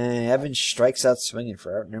 And Evans strikes out swinging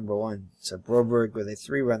for out number 1. So Broberg with a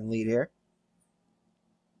 3-run lead here.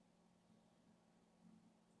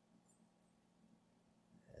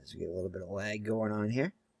 As we get a little bit of lag going on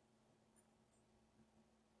here.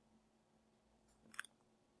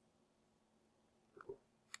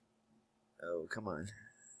 Oh, come on.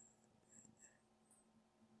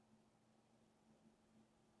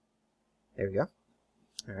 There we go.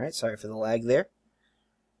 Alright, sorry for the lag there.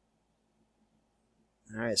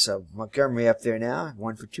 Alright, so Montgomery up there now,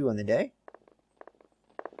 1 for 2 on the day.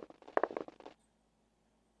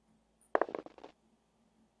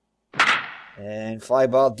 And fly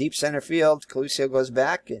ball deep center field. Coluccio goes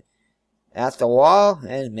back at the wall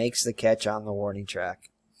and makes the catch on the warning track.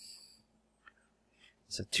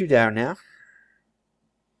 So 2 down now.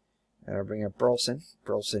 That'll bring up Burleson.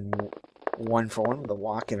 Burleson 1 for 1 with a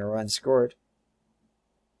walk and a run scored.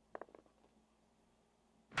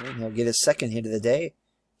 And he'll get his second hit of the day.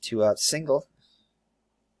 2-out single.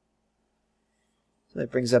 So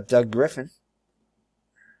that brings up Doug Griffin.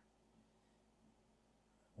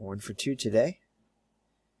 1 for 2 today.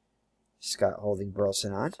 Scott holding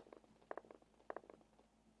Burleson on.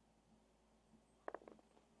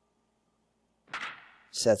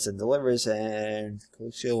 Sets and delivers, and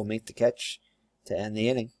Coluccio will make the catch to end the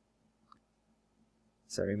inning.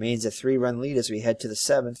 So it remains a 3-run lead as we head to the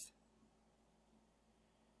 7th.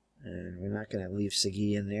 And we're not going to leave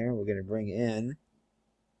Segui in there. We're going to bring in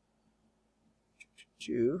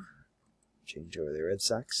change over the Red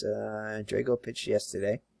Sox. Drago pitched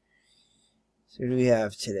yesterday. So who do we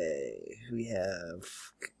have today? We have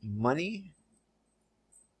Money.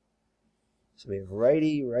 So we have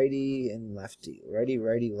righty, righty, and lefty. Righty,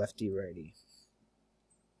 righty, lefty, righty.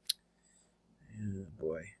 Oh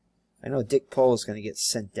boy. I know Dick Pole is going to get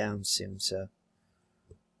sent down soon, so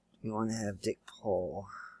we want to have Dick Pole.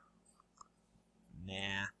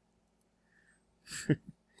 Nah.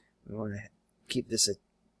 We want to keep this a...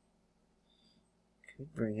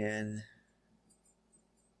 Could bring in...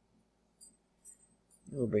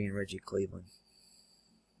 We'll bring in Reggie Cleveland.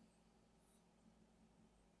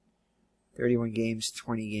 31 games,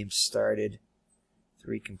 20 games started,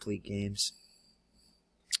 3 complete games.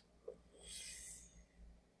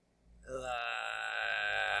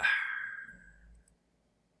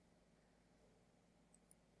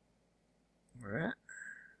 Where at?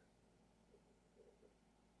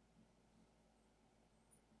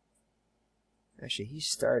 Actually, he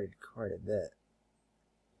started quite a bit.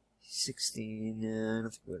 16. I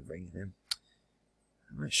don't think we would bring him.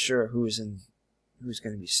 I'm not sure who's going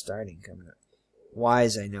to be starting coming up.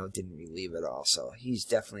 Wise, I know, didn't relieve at all, so he's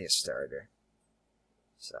definitely a starter.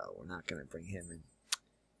 So we're not going to bring him in.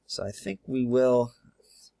 So I think we will.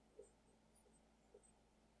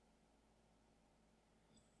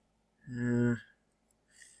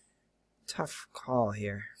 Tough call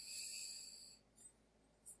here.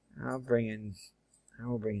 I will bring in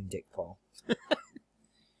Dick Paul.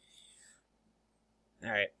 All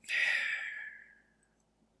right.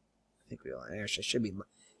 I think we all actually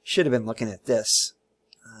should have been looking at this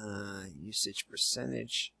usage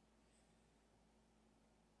percentage.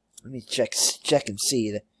 Let me check and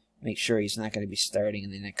see to make sure he's not going to be starting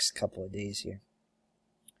in the next couple of days here.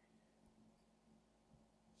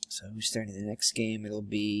 So who's starting the next game? It'll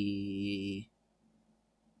be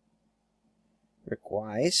Rick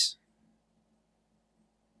Wise.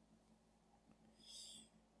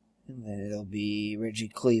 And then it'll be Reggie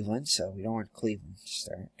Cleveland, so we don't want Cleveland to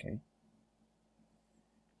start, okay?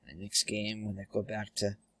 The next game, when they go back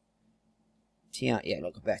to Tian, yeah,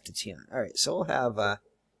 it'll go back to Tian. Alright, so we'll have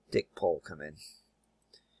Dick Pole come in.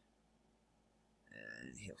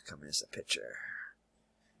 And he'll come in as a pitcher.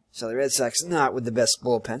 So the Red Sox not with the best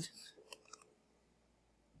bullpen.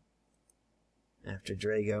 After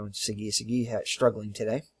Drago and Segui had struggling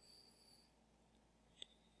today.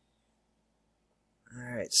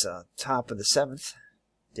 Alright, so top of the 7th,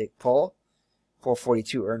 Dick Pole,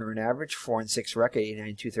 442 earner and average, 4-6 record,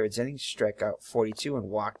 89 2/3 innings, struck out 42 and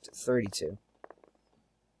walked 32.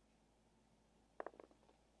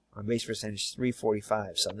 On base percentage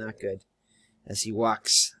 345, so not good. as he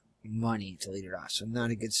walks Money to lead it off. So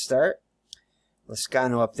not a good start.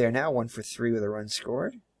 Lascano up there now, 1 for 3 with a run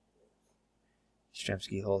scored.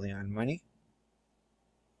 Yastrzemski holding on Money.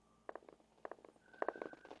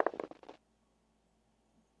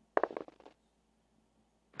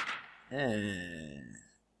 And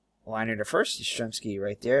liner to first. Yastrzemski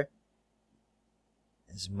right there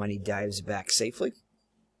as Money dives back safely.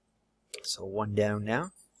 So 1 down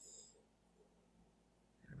now.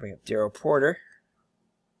 Bring up Darryl Porter.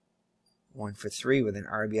 1 for 3 with an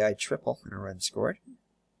RBI triple and a run scored.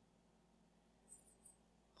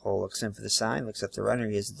 Cole looks in for the sign, looks up the runner.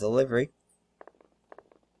 He has a delivery.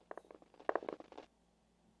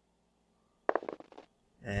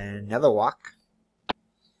 And another walk.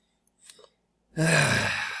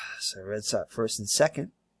 So Red Sox first and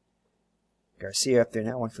second. Garcia up there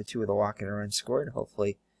now, 1 for 2 with a walk and a run scored.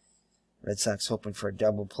 Hopefully, Red Sox hoping for a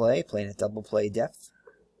double play, playing at double play depth.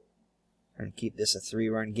 Trying to keep this a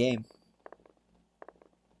 3-run game.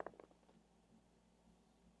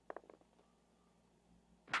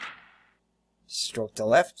 Stroke to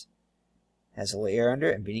left. Has a little air under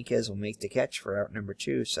it, and Benitez will make the catch for out number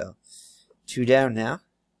 2. So 2 down now.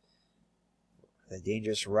 The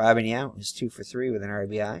dangerous Robin Yount is 2 for 3 with an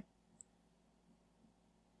RBI.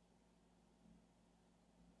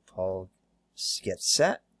 Paul gets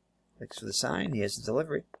set. Looks for the sign. He has the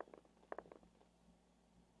delivery.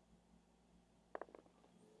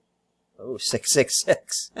 Oh,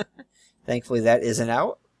 6-6-6. Thankfully that isn't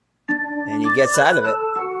out. And he gets out of it.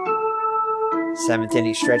 7th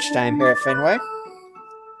inning stretch time here at Fenway.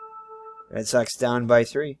 Red Sox down by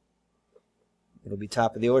 3. It'll be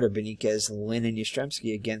top of the order. Benitez, Lynn, and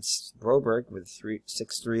Yastrzemski against Broberg with a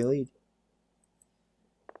 6-3 lead.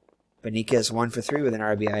 Benitez 1 for 3 with an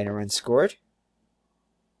RBI and a run scored.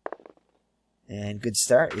 And good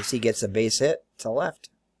start as he gets a base hit to left.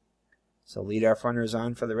 So leadoff runner is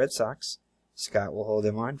on for the Red Sox. Scott will hold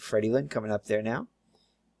him on. Freddie Lynn coming up there now.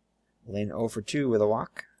 Lynn 0 for 2 with a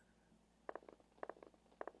walk.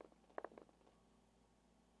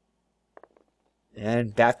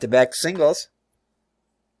 And back-to-back singles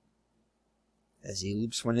as he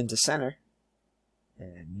loops one into center.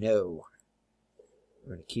 And no.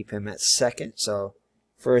 We're going to keep him at second. So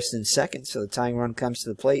first and second. So the tying run comes to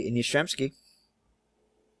the plate in Yastrzemski.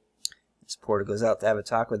 As Porter goes out to have a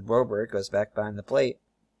talk with Broberg. Goes back behind the plate.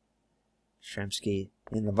 Yastrzemski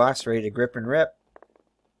in the box, ready to grip and rip.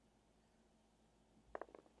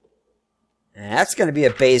 And that's going to be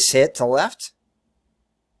a base hit to left.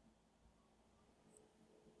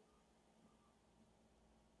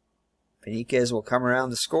 Benitez will come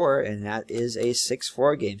around to score, and that is a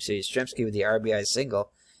 6-4 game. So Yastrzemski with the RBI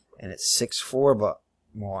single, and it's 6-4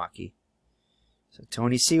 Milwaukee. So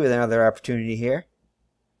Tony C with another opportunity here.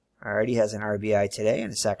 Already has an RBI today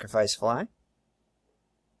and a sacrifice fly.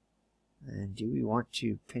 And do we want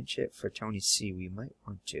to pinch it for Tony C? We might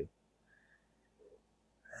want to.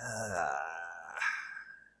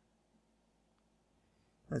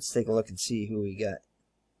 Let's take a look and see who we got.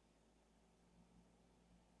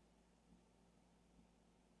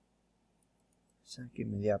 It's not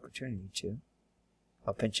giving me the opportunity to.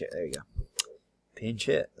 I'll pinch it. There you go. Pinch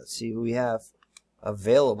it. Let's see who we have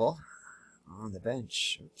available on the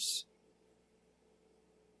bench. Oops.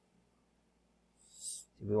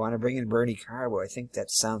 Do we want to bring in Bernie Carbo? I think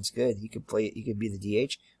that sounds good. He could play. He could be the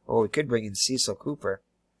DH. Or we could bring in Cecil Cooper.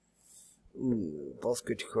 Ooh, both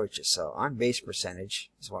good coaches. So on base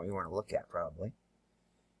percentage is what we want to look at probably.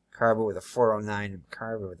 Carbo with a 409 and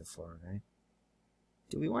McCarver with a 409.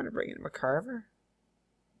 Do we want to bring in McCarver?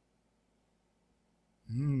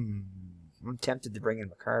 I'm tempted to bring in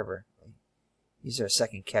McCarver. He's our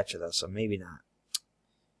second catcher though, so maybe not.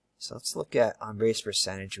 So let's look at on base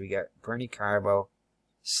percentage. We got Bernie Carbo,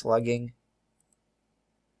 slugging.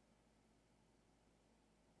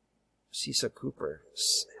 Cecil Cooper,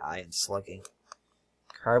 high in slugging.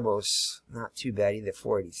 Carbo's not too bad either,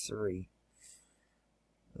 483.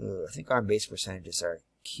 I think on base percentages are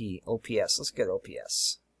key. OPS, let's get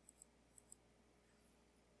OPS.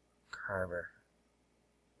 Carver.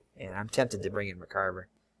 And I'm tempted to bring in McCarver.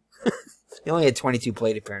 He only had 22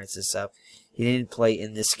 plate appearances, so he didn't play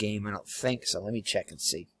in this game, I don't think. So let me check and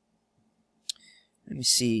see. Let me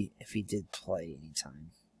see if he did play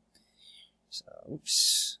anytime. So,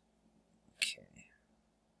 oops. Okay.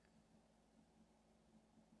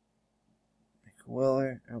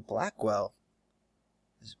 McWiller. Oh, Blackwell.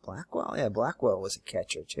 Is it Blackwell? Yeah, Blackwell was a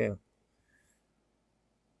catcher, too.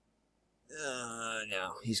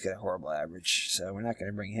 No, he's got a horrible average, so we're not going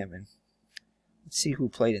to bring him in. Let's see who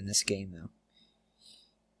played in this game, though.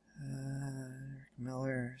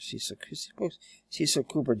 Miller, Cecil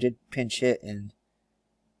Cooper did pinch hit in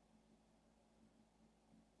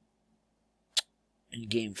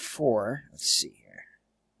game 4. Let's see here.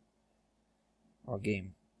 Or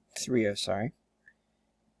game 3, I'm sorry.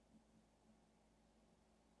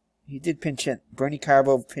 He did pinch hit. Bernie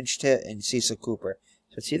Carbo pinched hit and Cecil Cooper.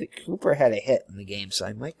 So it's either Cooper had a hit in the game, so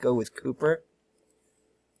I might go with Cooper.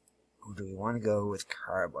 Or do we want to go with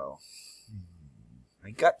Carbo?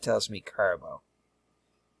 My gut tells me Carbo.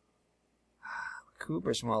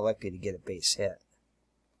 Cooper's more likely to get a base hit.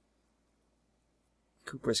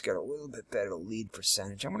 Cooper's got a little bit better lead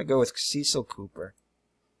percentage. I'm going to go with Cecil Cooper.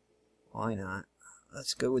 Why not?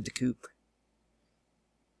 Let's go with the Coop.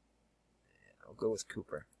 Yeah, I'll go with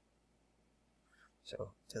Cooper.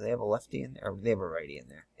 So, do they have a lefty in there? Or do they have a righty in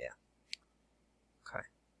there? Yeah. Okay.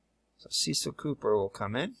 So, Cecil Cooper will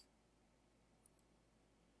come in.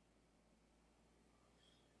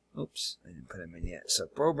 Oops, I didn't put him in yet. So,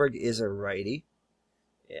 Broberg is a righty.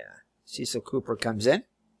 Yeah. Cecil Cooper comes in.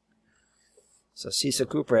 So, Cecil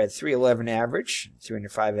Cooper had 311 average,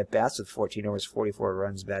 305 at-bats with 14 overs, 44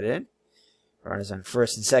 runs batted in. Runners on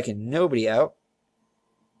first and second, nobody out.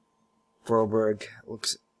 Broberg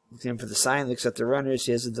looks in for the sign, looks at the runners.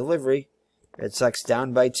 Here's the delivery. Red Sox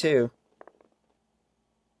down by 2.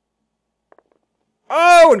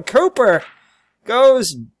 Oh, and Cooper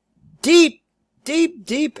goes deep, deep,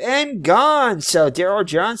 deep, and gone. So Darryl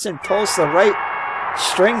Johnson pulls the right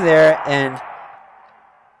string there, and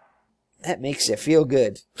that makes you feel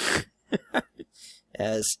good.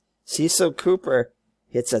 As Cecil Cooper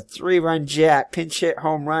hits a 3-run jack, pinch hit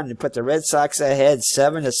home run, and put the Red Sox ahead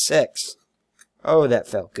 7-6. Oh, that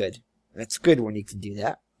felt good. That's good when you can do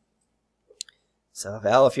that. So,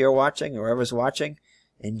 Val, if you're watching, or whoever's watching,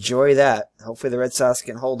 enjoy that. Hopefully the Red Sox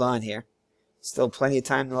can hold on here. Still plenty of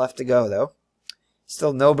time left to go, though.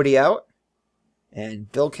 Still nobody out.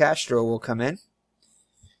 And Bill Castro will come in.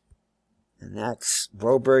 And that's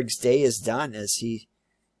Broberg's day is done as he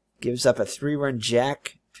gives up a 3-run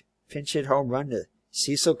jack, pinch hit home run to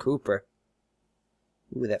Cecil Cooper.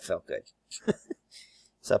 Ooh, that felt good.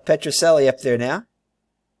 So Petrocelli up there now.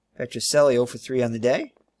 Petrocelli 0 for 3 on the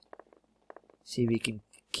day. See if he can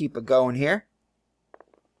keep it going here.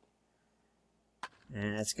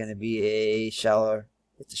 And that's going to be a shallow,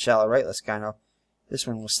 hit the shallow right. Lascano. This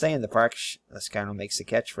one will stay in the park. Lascano makes the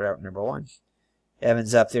catch for out number 1.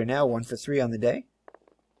 Evans up there now, 1 for 3 on the day.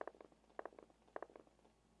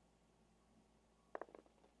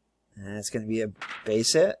 And it's going to be a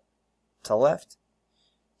base hit to left.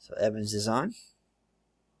 So Evans is on.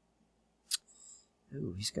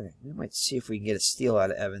 Ooh, we might see if we can get a steal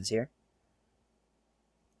out of Evans here.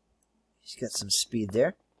 He's got some speed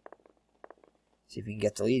there. See if he can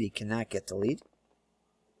get the lead. He cannot get the lead.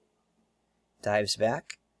 Dives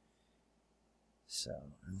back. So,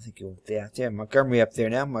 I don't think he'll be out there. Montgomery up there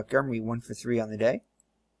now. Montgomery 1 for 3 on the day.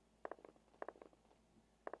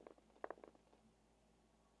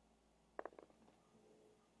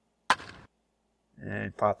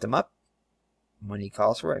 And popped him up. When he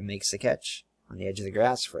calls for it, makes the catch on the edge of the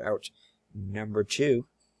grass for out number 2.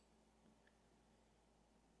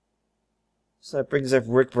 So that brings up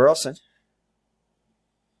Rick Burleson.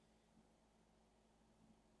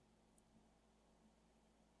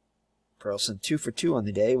 Burleson 2 for 2 on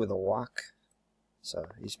the day with a walk. So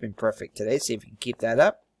he's been perfect today. See if he can keep that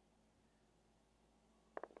up.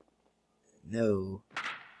 No.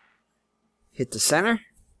 Hit the center.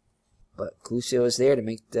 But Clucio is there to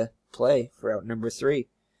make the play for out number 3.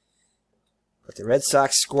 But the Red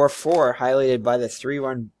Sox score 4, highlighted by the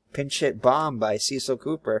 3-run pinch hit bomb by Cecil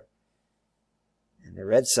Cooper. And the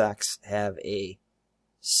Red Sox have a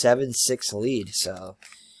 7-6 lead. So,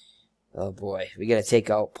 oh boy, we got to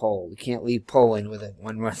take out Pohl. We can't leave Pohl in with a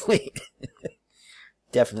 1-run lead.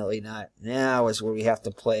 Definitely not. Now is where we have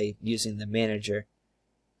to play using the manager,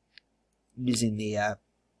 using the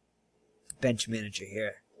bench manager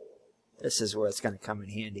here. This is where it's going to come in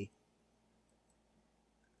handy.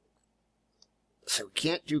 So we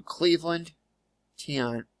can't do Cleveland,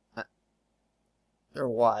 Tian. They're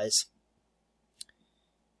wise.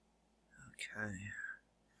 Okay.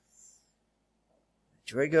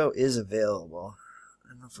 Drago is available. I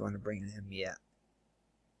don't know if we want to bring him yet.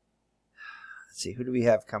 Let's see, who do we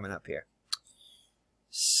have coming up here?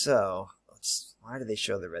 So, why do they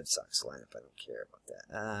show the Red Sox lineup? I don't care about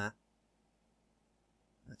that.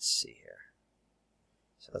 Let's see here.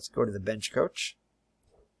 So let's go to the bench coach.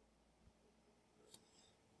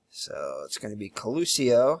 So it's going to be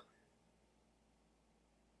Coluccio,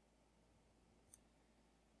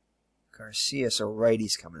 Garcia, so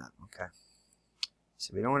righty's coming up. Okay.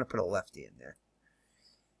 So we don't want to put a lefty in there.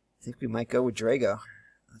 think we might go with Drago.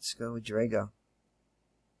 Let's go with Drago.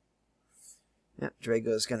 Yep,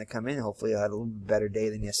 Drago's going to come in. Hopefully he'll have a little better day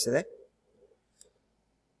than yesterday.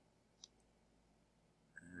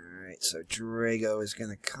 Alright, so Drago is going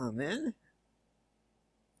to come in.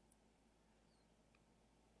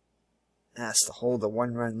 Has to hold a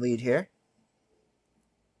 1-run lead here.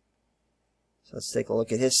 So let's take a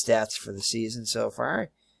look at his stats for the season so far.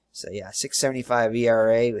 So yeah, 6.75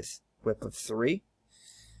 ERA with whip of 3.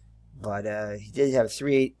 But he did have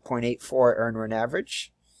 3.84 earned run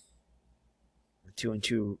average.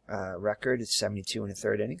 2-2 record. It's 72 in the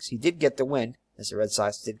third innings. He did get the win, as the Red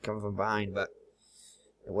Sox did come from behind, but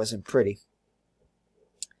it wasn't pretty.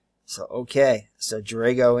 So okay, so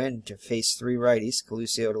Drago in to face 3 righties.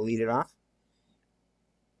 Coluccio to lead it off.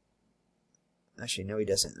 Actually, no, he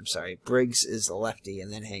doesn't. I'm sorry. Briggs is the lefty,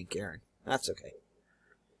 and then Hank Aaron. That's okay.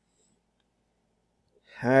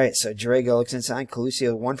 All right, so Drago looks inside.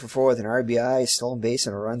 Coluccio 1 for 4 with an RBI, stolen base,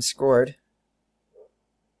 and a run scored.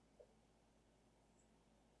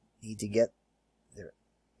 Need to get the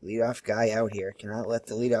leadoff guy out here. Cannot let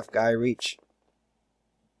the leadoff guy reach.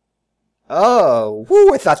 Oh,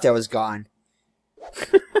 whoo, I thought that was gone.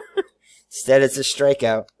 Instead, it's a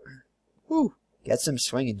strikeout. Whoo, gets him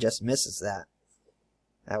swinging, just misses that.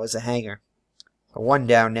 That was a hanger. A 1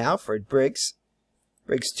 down now for Briggs.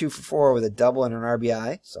 Briggs 2 for 4 with a double and an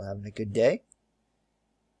RBI, so having a good day.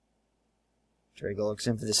 Drago looks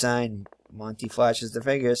in for the sign. Monty flashes the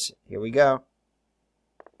fingers. Here we go.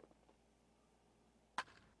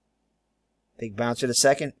 Big bouncer to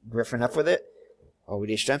second. Griffin up with it. Over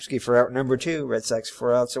to Yastrzemski for out number 2. Red Sox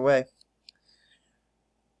 4 outs away.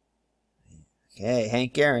 Okay,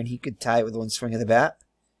 Hank Aaron, he could tie it with 1 swing of the bat.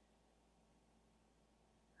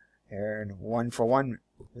 Aaron 1 for 1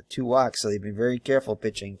 with 2 walks, so they've been very careful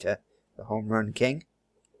pitching to the home run king.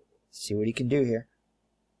 See what he can do here.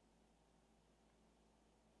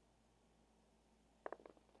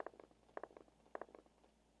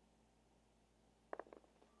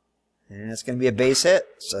 And it's going to be a base hit,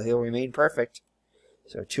 so he'll remain perfect.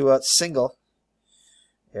 So 2 out single.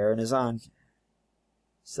 Aaron is on.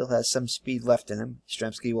 Still has some speed left in him.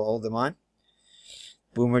 Yastrzemski will hold him on.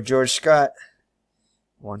 Boomer George Scott.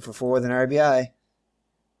 1 for 4 with an RBI.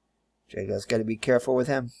 Drago's got to be careful with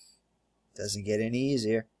him. Doesn't get any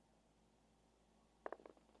easier.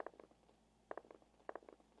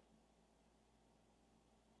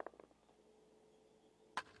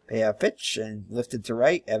 Payout pitch and lifted to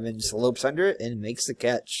right. Evans lopes under it and makes the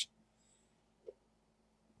catch.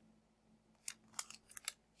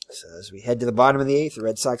 So as we head to the bottom of the 8th, the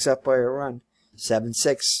Red Sox up by a run.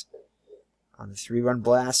 7-6 on the 3-run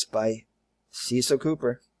blast by Cecil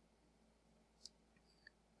Cooper.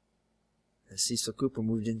 As Cecil Cooper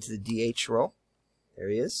moved into the DH role. There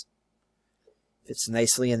he is. Fits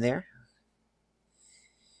nicely in there.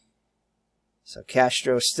 So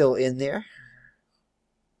Castro's still in there.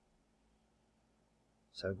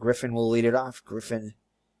 So Griffin will lead it off. Griffin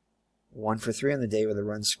 1 for 3 on the day with a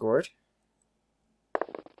run scored.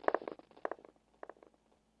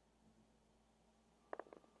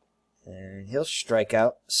 And he'll strike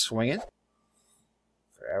out swinging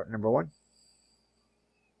for out number 1.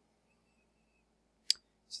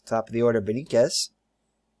 So top of the order, Benitez.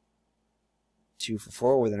 2 for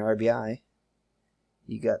 4 with an RBI.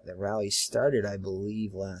 He got the rally started, I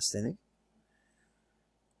believe, last inning.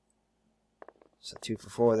 So 2 for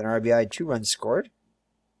 4 with an RBI, 2 runs scored.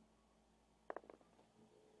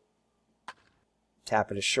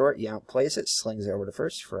 Tap it to short, Yount plays it, slings it over to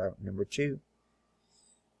first for out number 2.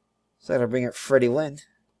 So that'll bring up Freddie Lynn.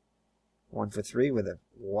 1 for 3 with a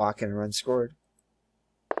walk and a run scored.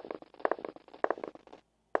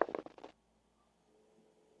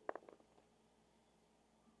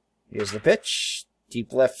 Here's the pitch.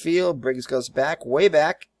 Deep left field. Briggs goes back, way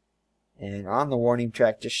back. And on the warning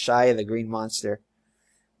track, just shy of the Green Monster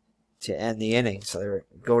to end the inning. So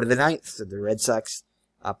they go to the 9th. So the Red Sox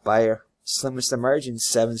up by a slimmest of margins,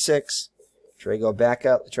 7-6. Drago back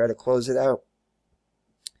out to try to close it out.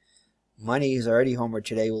 Money, who's already homered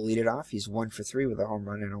today, will lead it off. He's 1 for 3 with a home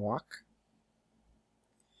run and a walk.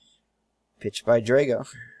 Pitch by Drago.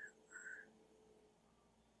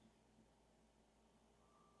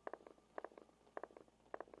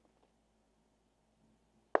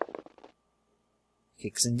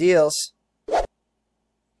 Kicks and deals.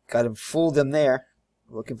 Got him, fooled him there.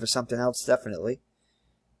 Looking for something else, definitely.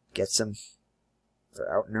 Gets him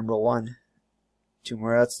for out number 1. 2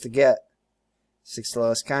 more outs to get. Sixto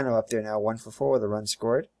Loscano up there now, 1 for 4 with a run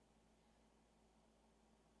scored.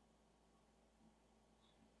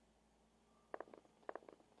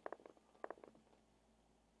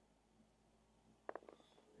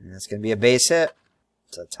 And that's going to be a base hit.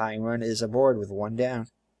 So tying run is aboard with 1 down.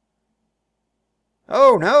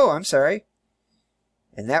 Oh, no, I'm sorry.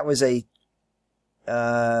 And that was a...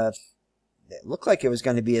 it looked like it was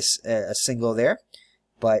going to be a single there.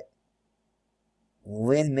 But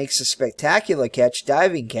Lynn makes a spectacular catch,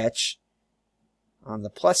 diving catch on the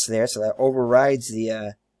plus there. So that overrides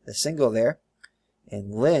the single there.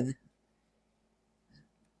 And Lynn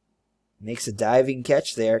makes a diving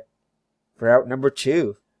catch there for out number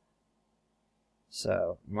 2.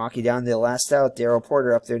 So, Milwaukee down to the last out. Darryl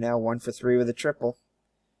Porter up there now, 1 for 3 with a triple.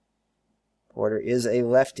 Porter is a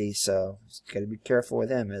lefty, so got to be careful with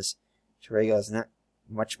him, as Drago is not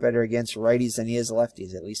much better against righties than he is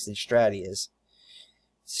lefties, at least in Strat he is.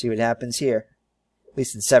 Let's see what happens here. At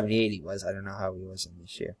least in 78 he was. I don't know how he was in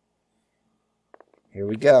this year. Here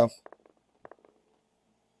we go.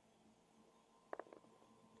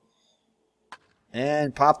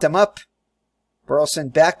 And popped him up. Burleson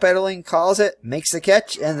backpedaling, calls it, makes the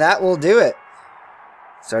catch, and that will do it.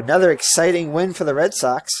 So another exciting win for the Red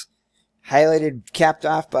Sox. Highlighted, capped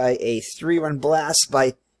off by a 3-run blast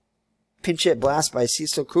by pinch hit blast by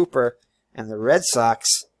Cecil Cooper. And the Red Sox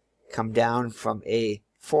come down from a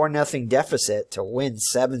 4-0 deficit to win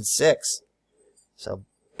 7-6. So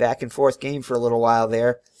back and forth game for a little while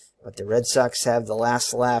there. But the Red Sox have the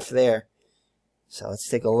last laugh there. So let's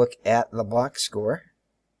take a look at the box score.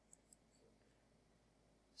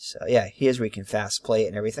 So yeah, here's where you can fast play it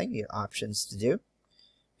and everything. You have options to do. You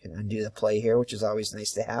can undo the play here, which is always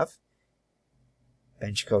nice to have.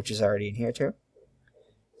 Bench coach is already in here too.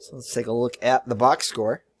 So let's take a look at the box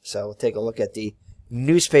score. So we'll take a look at the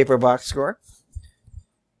newspaper box score.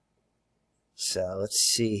 So let's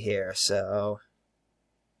see here. So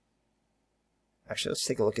actually, let's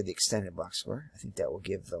take a look at the extended box score. I think that will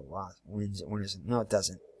give the wins and winners. No, it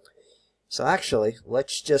doesn't. So actually,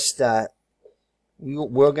 let's just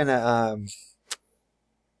we're gonna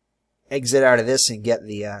exit out of this and get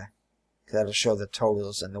the that'll show the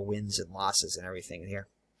totals and the wins and losses and everything in here.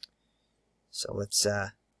 So let's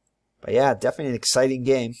but yeah, definitely an exciting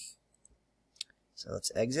game. So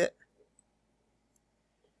let's exit.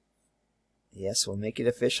 Yes, we'll make it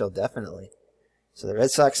official, definitely. So the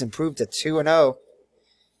Red Sox improved to 2-0.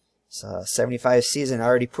 So 75 season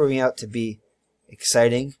already proving out to be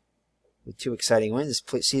exciting with 2 exciting wins.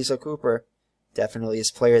 Cecil Cooper definitely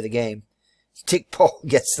is player of the game. Dick Pole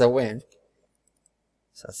gets the win.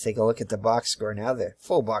 So let's take a look at the box score now, the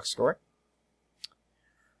full box score.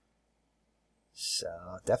 So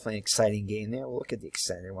definitely an exciting game there. We'll look at the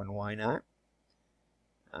extended one. Why not?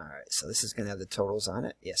 Alright, so this is going to have the totals on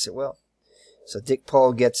it. Yes, it will. So Dick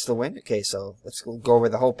Pole gets the win. Okay, so let's go over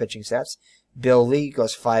the whole pitching stats. Bill Lee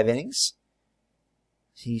goes 5 innings.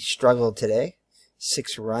 He struggled today.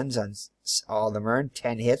 6 runs on all the earned,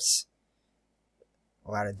 10 hits.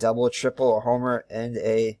 Allowed a double, a triple, a homer, and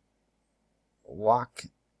a walk.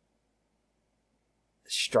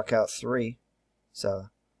 Struck out 3. So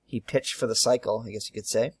he pitched for the cycle, I guess you could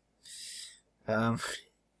say.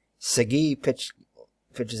 Segui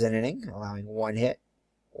pitches an inning, allowing 1 hit.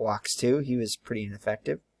 Walks 2. He was pretty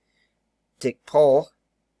ineffective. Dick Pole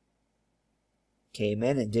came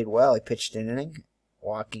in and did well. He pitched an inning,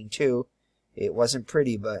 walking 2. It wasn't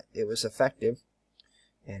pretty, but it was effective.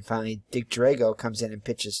 And finally, Dick Drago comes in and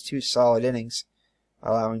pitches 2 solid innings,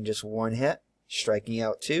 allowing just 1 hit, striking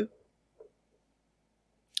out 2.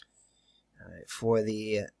 All right, for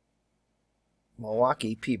the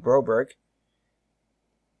Milwaukee, Pete Broberg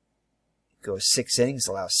goes 6 innings,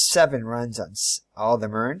 allows 7 runs on all of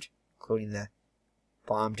them earned, including the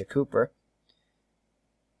bomb to Cooper.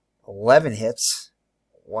 11 hits,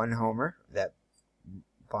 1 homer, that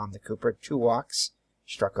bomb to Cooper, 2 walks,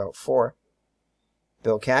 struck out 4.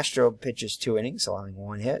 Bill Castro pitches 2 innings, allowing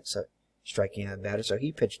 1 hit, so striking out batter, so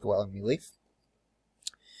he pitched well in relief.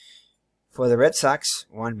 For the Red Sox,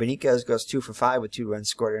 Juan Benitez goes 2 for 5 with 2 runs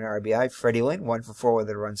scored and an RBI. Freddie Lynn, 1 for 4 with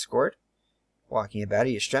a run scored. Walking a batter,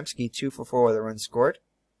 Yastrzemski, 2 for 4 with a run scored.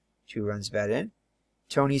 2 runs batted in.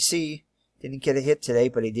 Tony C. didn't get a hit today,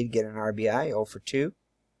 but he did get an RBI, 0 for 2.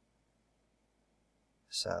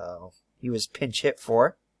 So he was pinch hit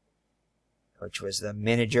for, which was the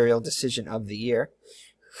managerial decision of the year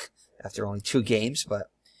after only 2 games. But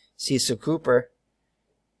Cecil Cooper,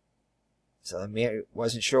 so the mayor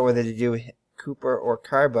wasn't sure whether to do Cooper or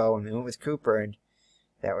Carbo, and we went with Cooper, and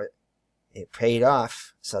it paid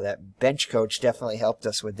off. So that bench coach definitely helped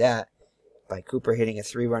us with that by Cooper hitting a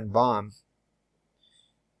 3-run bomb.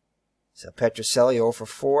 So Petrocelli 0 for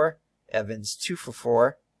 4, Evans 2 for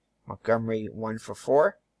 4, Montgomery 1 for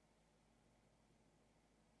 4.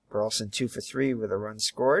 Burleson 2 for 3 with a run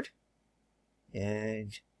scored.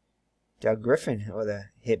 And Doug Griffin with a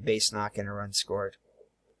hit, base knock, and a run scored.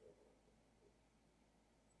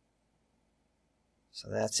 So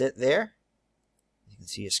that's it there. You can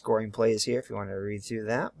see your scoring plays here if you want to read through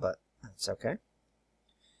that, but that's okay.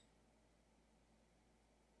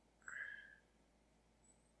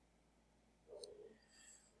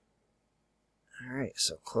 Alright,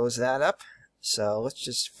 so close that up. So let's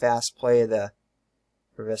just fast play the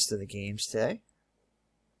rest of the games today.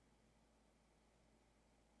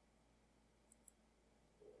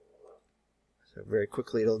 So very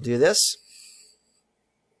quickly it'll do this.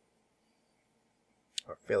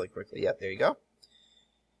 Or fairly quickly. Yep, there you go.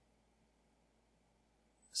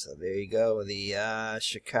 So there you go. The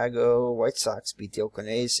Chicago White Sox beat the Oakland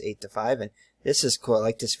A's 8-5. And this is cool. I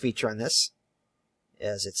like this feature on this.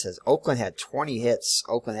 As it says, Oakland had 20 hits.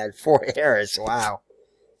 Oakland had 4 errors. Wow.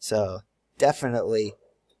 So definitely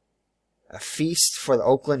a feast for the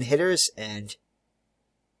Oakland hitters, and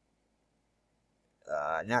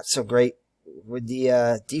not so great with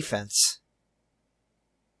the defense.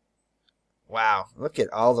 Wow, look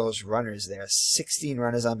at all those runners there. 16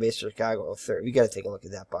 runners on base for Chicago. We got to take a look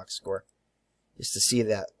at that box score just to see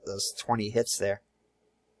that those 20 hits there.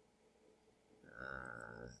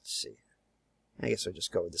 Let's see. I guess we'll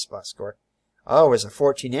just go with this box score. Oh, it was a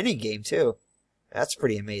 14-inning game too. That's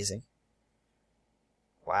pretty amazing.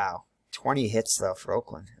 Wow, 20 hits though for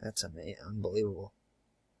Oakland. That's unbelievable.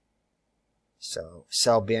 So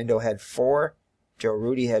Sal Bando had 4. Joe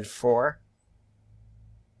Rudy had 4.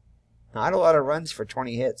 Not a lot of runs for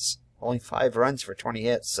 20 hits. Only 5 runs for 20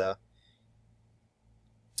 hits. So,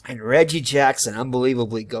 and Reggie Jackson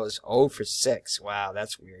unbelievably goes 0 for 6. Wow,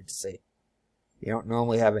 that's weird to see. You don't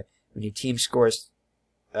normally have it when your team scores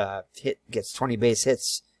gets 20 base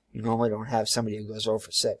hits. You normally don't have somebody who goes 0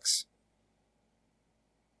 for 6.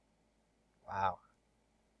 Wow.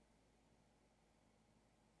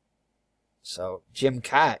 So Jim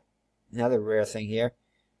Cott, another rare thing here,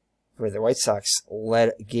 where the White Sox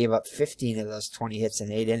gave up 15 of those 20 hits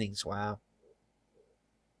in 8 innings. Wow.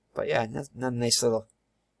 But yeah, another nice little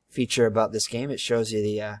feature about this game. It shows you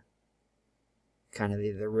the kind of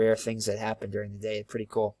the rare things that happen during the day. Pretty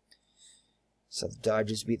cool. So the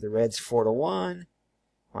Dodgers beat the Reds 4-1.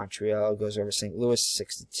 Montreal goes over St. Louis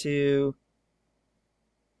 6-2.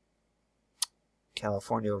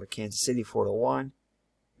 California over Kansas City 4-1.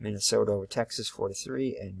 Minnesota over Texas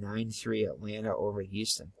 4-3, and 9-3 Atlanta over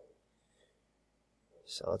Houston.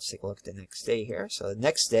 So let's take a look at the next day here. So the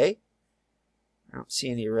next day, I don't see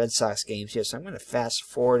any Red Sox games here, so I'm going to fast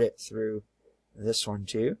forward it through this one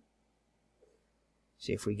too.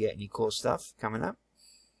 See if we get any cool stuff coming up.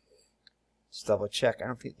 Let's double check. I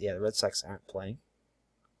don't think, yeah, the Red Sox aren't playing.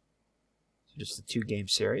 So just a 2-game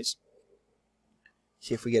series.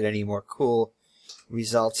 See if we get any more cool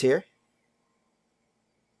results here.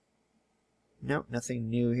 Nope, nothing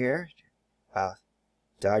new here.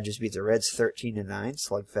 Dodgers beat the Reds 13-9,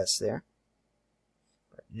 slugfest there.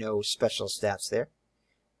 But no special stats there.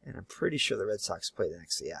 And I'm pretty sure the Red Sox play the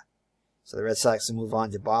next, yeah. So the Red Sox will move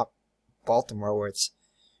on to Baltimore, where it's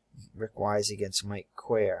Rick Wise against Mike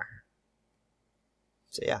Quare.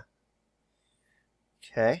 So yeah.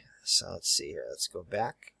 Okay, so let's see here. Let's go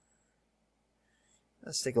back.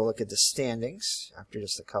 Let's take a look at the standings after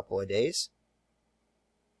just a couple of days.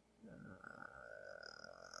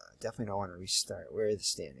 Definitely don't want to restart. Where are the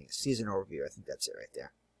standings? Season overview. I think that's it right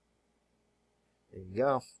there. There you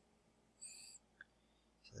go.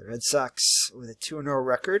 So the Red Sox with a 2-0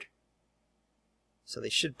 record. So they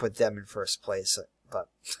should put them in first place, but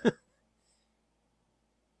they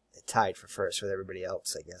tied for first with everybody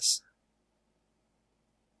else, I guess.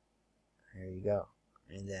 There you go.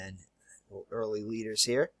 And then early leaders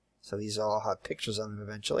here. So these all have pictures on them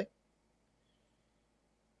eventually.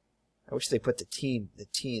 I wish they put the team that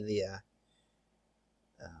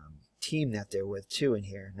they're with too in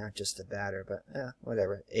here, not just the batter, but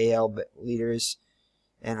whatever. AL leaders,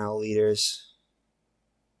 NL leaders.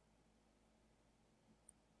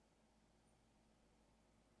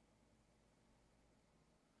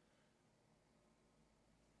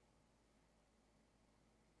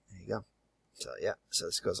 There you go. So yeah, so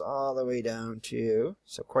this goes all the way down to,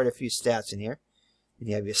 so quite a few stats in here. And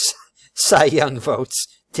you have your Cy Young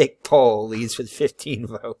votes. Dick Pole leads with 15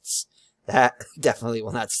 votes. That definitely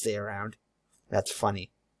will not stay around. That's funny.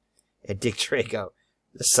 And Dick Drago,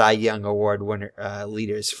 the Cy Young Award winner,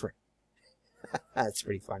 leaders for. That's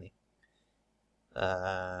pretty funny.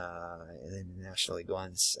 And then the National League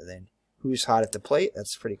ones. And then who's hot at the plate?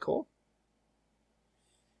 That's pretty cool.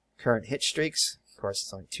 Current hit streaks. Of course,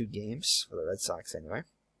 it's only 2 games for the Red Sox anyway.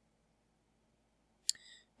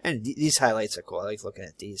 And these highlights are cool. I like looking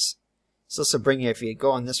at these. So this will bring you, if you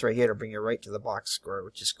go on this right here, it'll bring you right to the box score,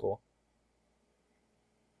 which is cool.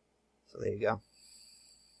 So there you go.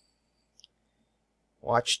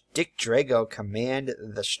 Watch Dick Drago command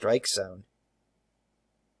the strike zone.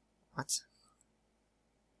 What?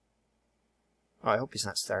 Oh, I hope he's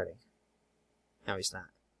not starting. No, he's not.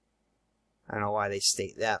 I don't know why they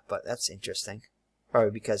state that, but that's interesting.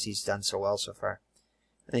 Probably because he's done so well so far.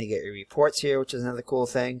 And then you get your reports here, which is another cool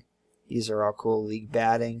thing. These are all cool. League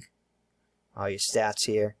batting. All your stats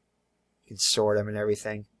here. You can sort them and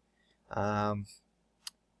everything. And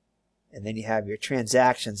then you have your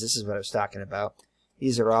transactions. This is what I was talking about.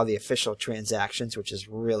 These are all the official transactions, which is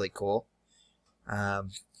really cool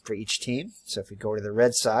for each team. So if we go to the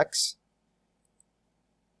Red Sox.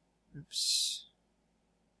 Oops.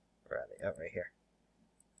 Where are they? Oh, right here.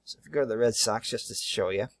 So if we go to the Red Sox, just to show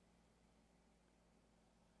you.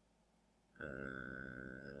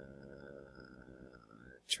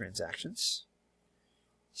 Transactions.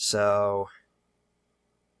 So,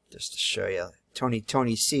 just to show you,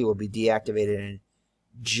 Tony C will be deactivated in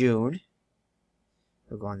June.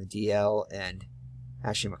 He'll go on the DL, and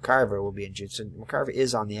Ashley McCarver will be in June. So McCarver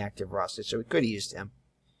is on the active roster, so we could have used him.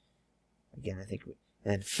 Again, I think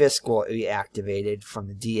and Fisk will be activated from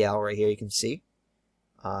the DL right here, you can see,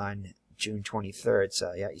 on June 23rd.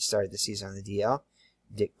 So, yeah, he started the season on the DL.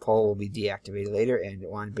 Dick Pole will be deactivated later, and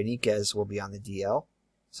Juan Beniquez will be on the DL.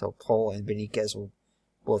 So Pole and Beniquez will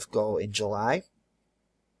both go in July.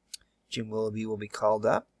 Jim Willoughby will be called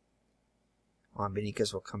up. Juan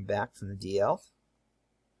Beniquez will come back from the DL.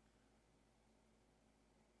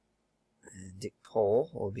 And Dick Pole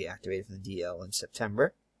will be activated from the DL in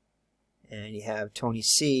September. And you have Tony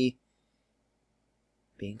C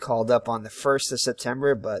being called up on the 1st of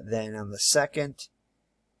September, but then on the 2nd,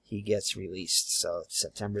 he gets released. So it's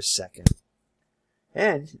September 2nd.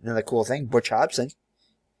 And another cool thing, Butch Hobson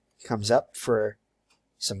comes up for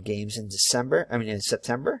some games in September.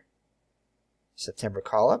 September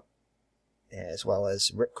call-up, as well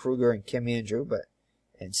as Rick Kruger and Kim Andrew,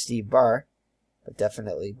 and Steve Barr. But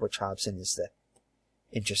definitely Butch Hobson is the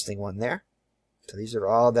interesting one there. So these are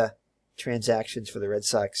all the transactions for the Red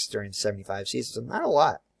Sox during 75 seasons. Not a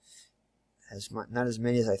lot. Not as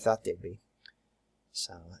many as I thought they'd be.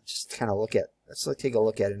 So just kind of let's take a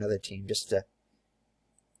look at another team just to,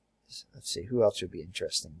 let's see, who else would be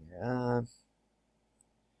interesting here. I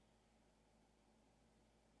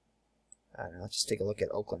don't know, let's just take a look at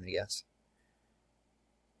Oakland, I guess.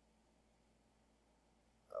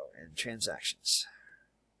 Oh, and transactions.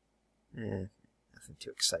 Nothing too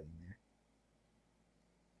exciting there.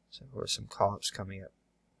 So there were some call-ups coming up.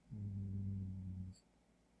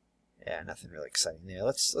 Yeah, nothing really exciting there.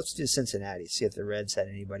 Let's do Cincinnati, see if the Reds had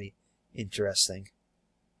anybody interesting.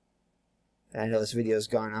 And I know this video has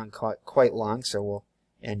gone on quite long, so we'll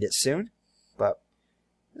end it soon. But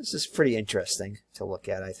this is pretty interesting to look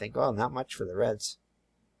at, I think. Well, not much for the Reds.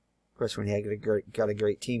 Of course, when you got a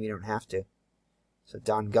great team, you don't have to. So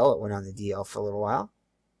Don Gullett went on the DL for a little while.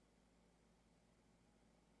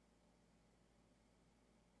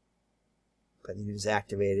 But he was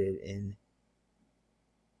activated in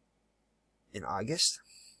August.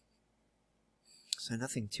 So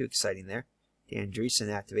nothing too exciting there. Dan Dreesen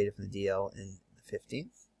activated from the DL in the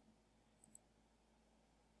 15th.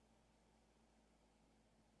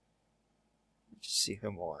 Let's just see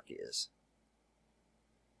who Milwaukee is,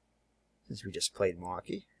 since we just played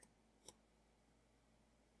Milwaukee.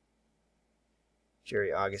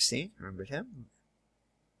 Jerry Augustine, remembered him.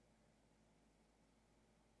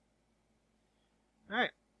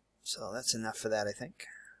 Alright, so that's enough for that, I think.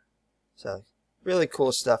 So, really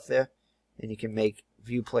cool stuff there. And you can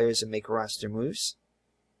view players and make roster moves.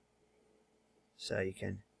 So you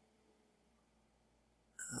can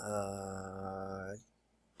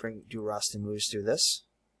do roster moves through this.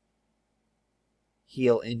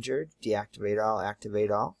 Heal injured, deactivate all, activate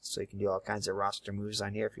all. So you can do all kinds of roster moves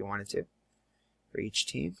on here if you wanted to for each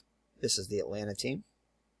team. This is the Atlanta team.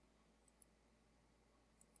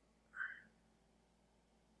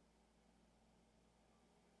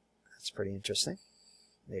 That's pretty interesting.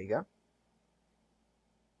 There you go.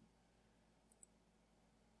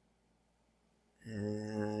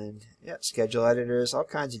 And yeah, schedule editors, all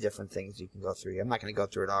kinds of different things you can go through. I'm not going to go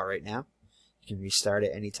through it all right now. You can restart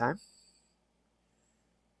it anytime.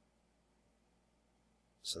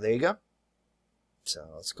 So there you go. So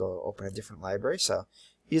let's go open a different library. So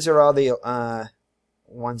these are all the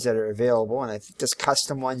ones that are available, and I think there's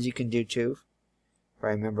custom ones you can do too, if I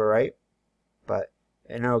remember right. But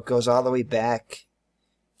I know it goes all the way back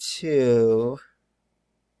to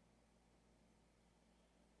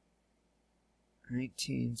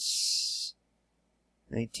 19.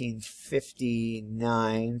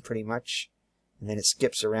 1959, pretty much. And then it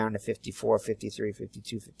skips around to 54, 53,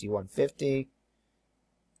 52, 51, 50.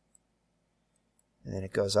 And then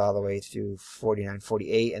it goes all the way through 49,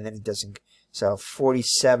 48, and then it doesn't. So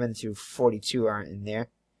 47 through 42 aren't in there.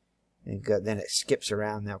 And then it skips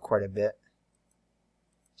around now quite a bit.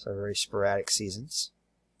 So very sporadic seasons.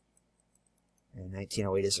 And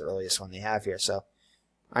 1908 is the earliest one they have here. So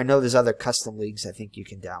I know there's other custom leagues I think you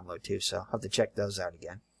can download too. So I'll have to check those out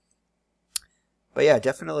again. But yeah,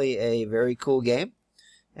 definitely a very cool game.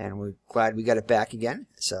 And we're glad we got it back again.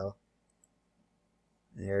 So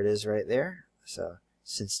there it is right there. So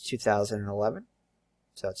since 2011.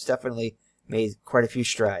 So it's definitely made quite a few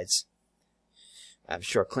strides. I'm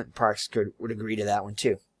sure Clinton Parks would agree to that one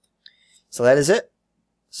too. So that is it.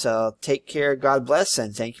 So take care, God bless,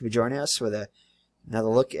 and thank you for joining us with another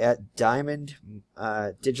look at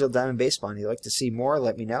Digital Diamond Baseball. And if you'd like to see more,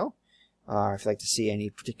 let me know. Or if you'd like to see any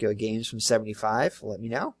particular games from 75, let me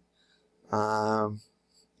know. And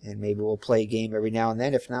maybe we'll play a game every now and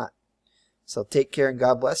then, if not. So take care and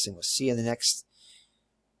God bless, and we'll see you in the next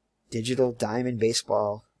Digital Diamond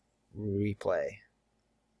Baseball replay.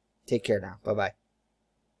 Take care now. Bye-bye.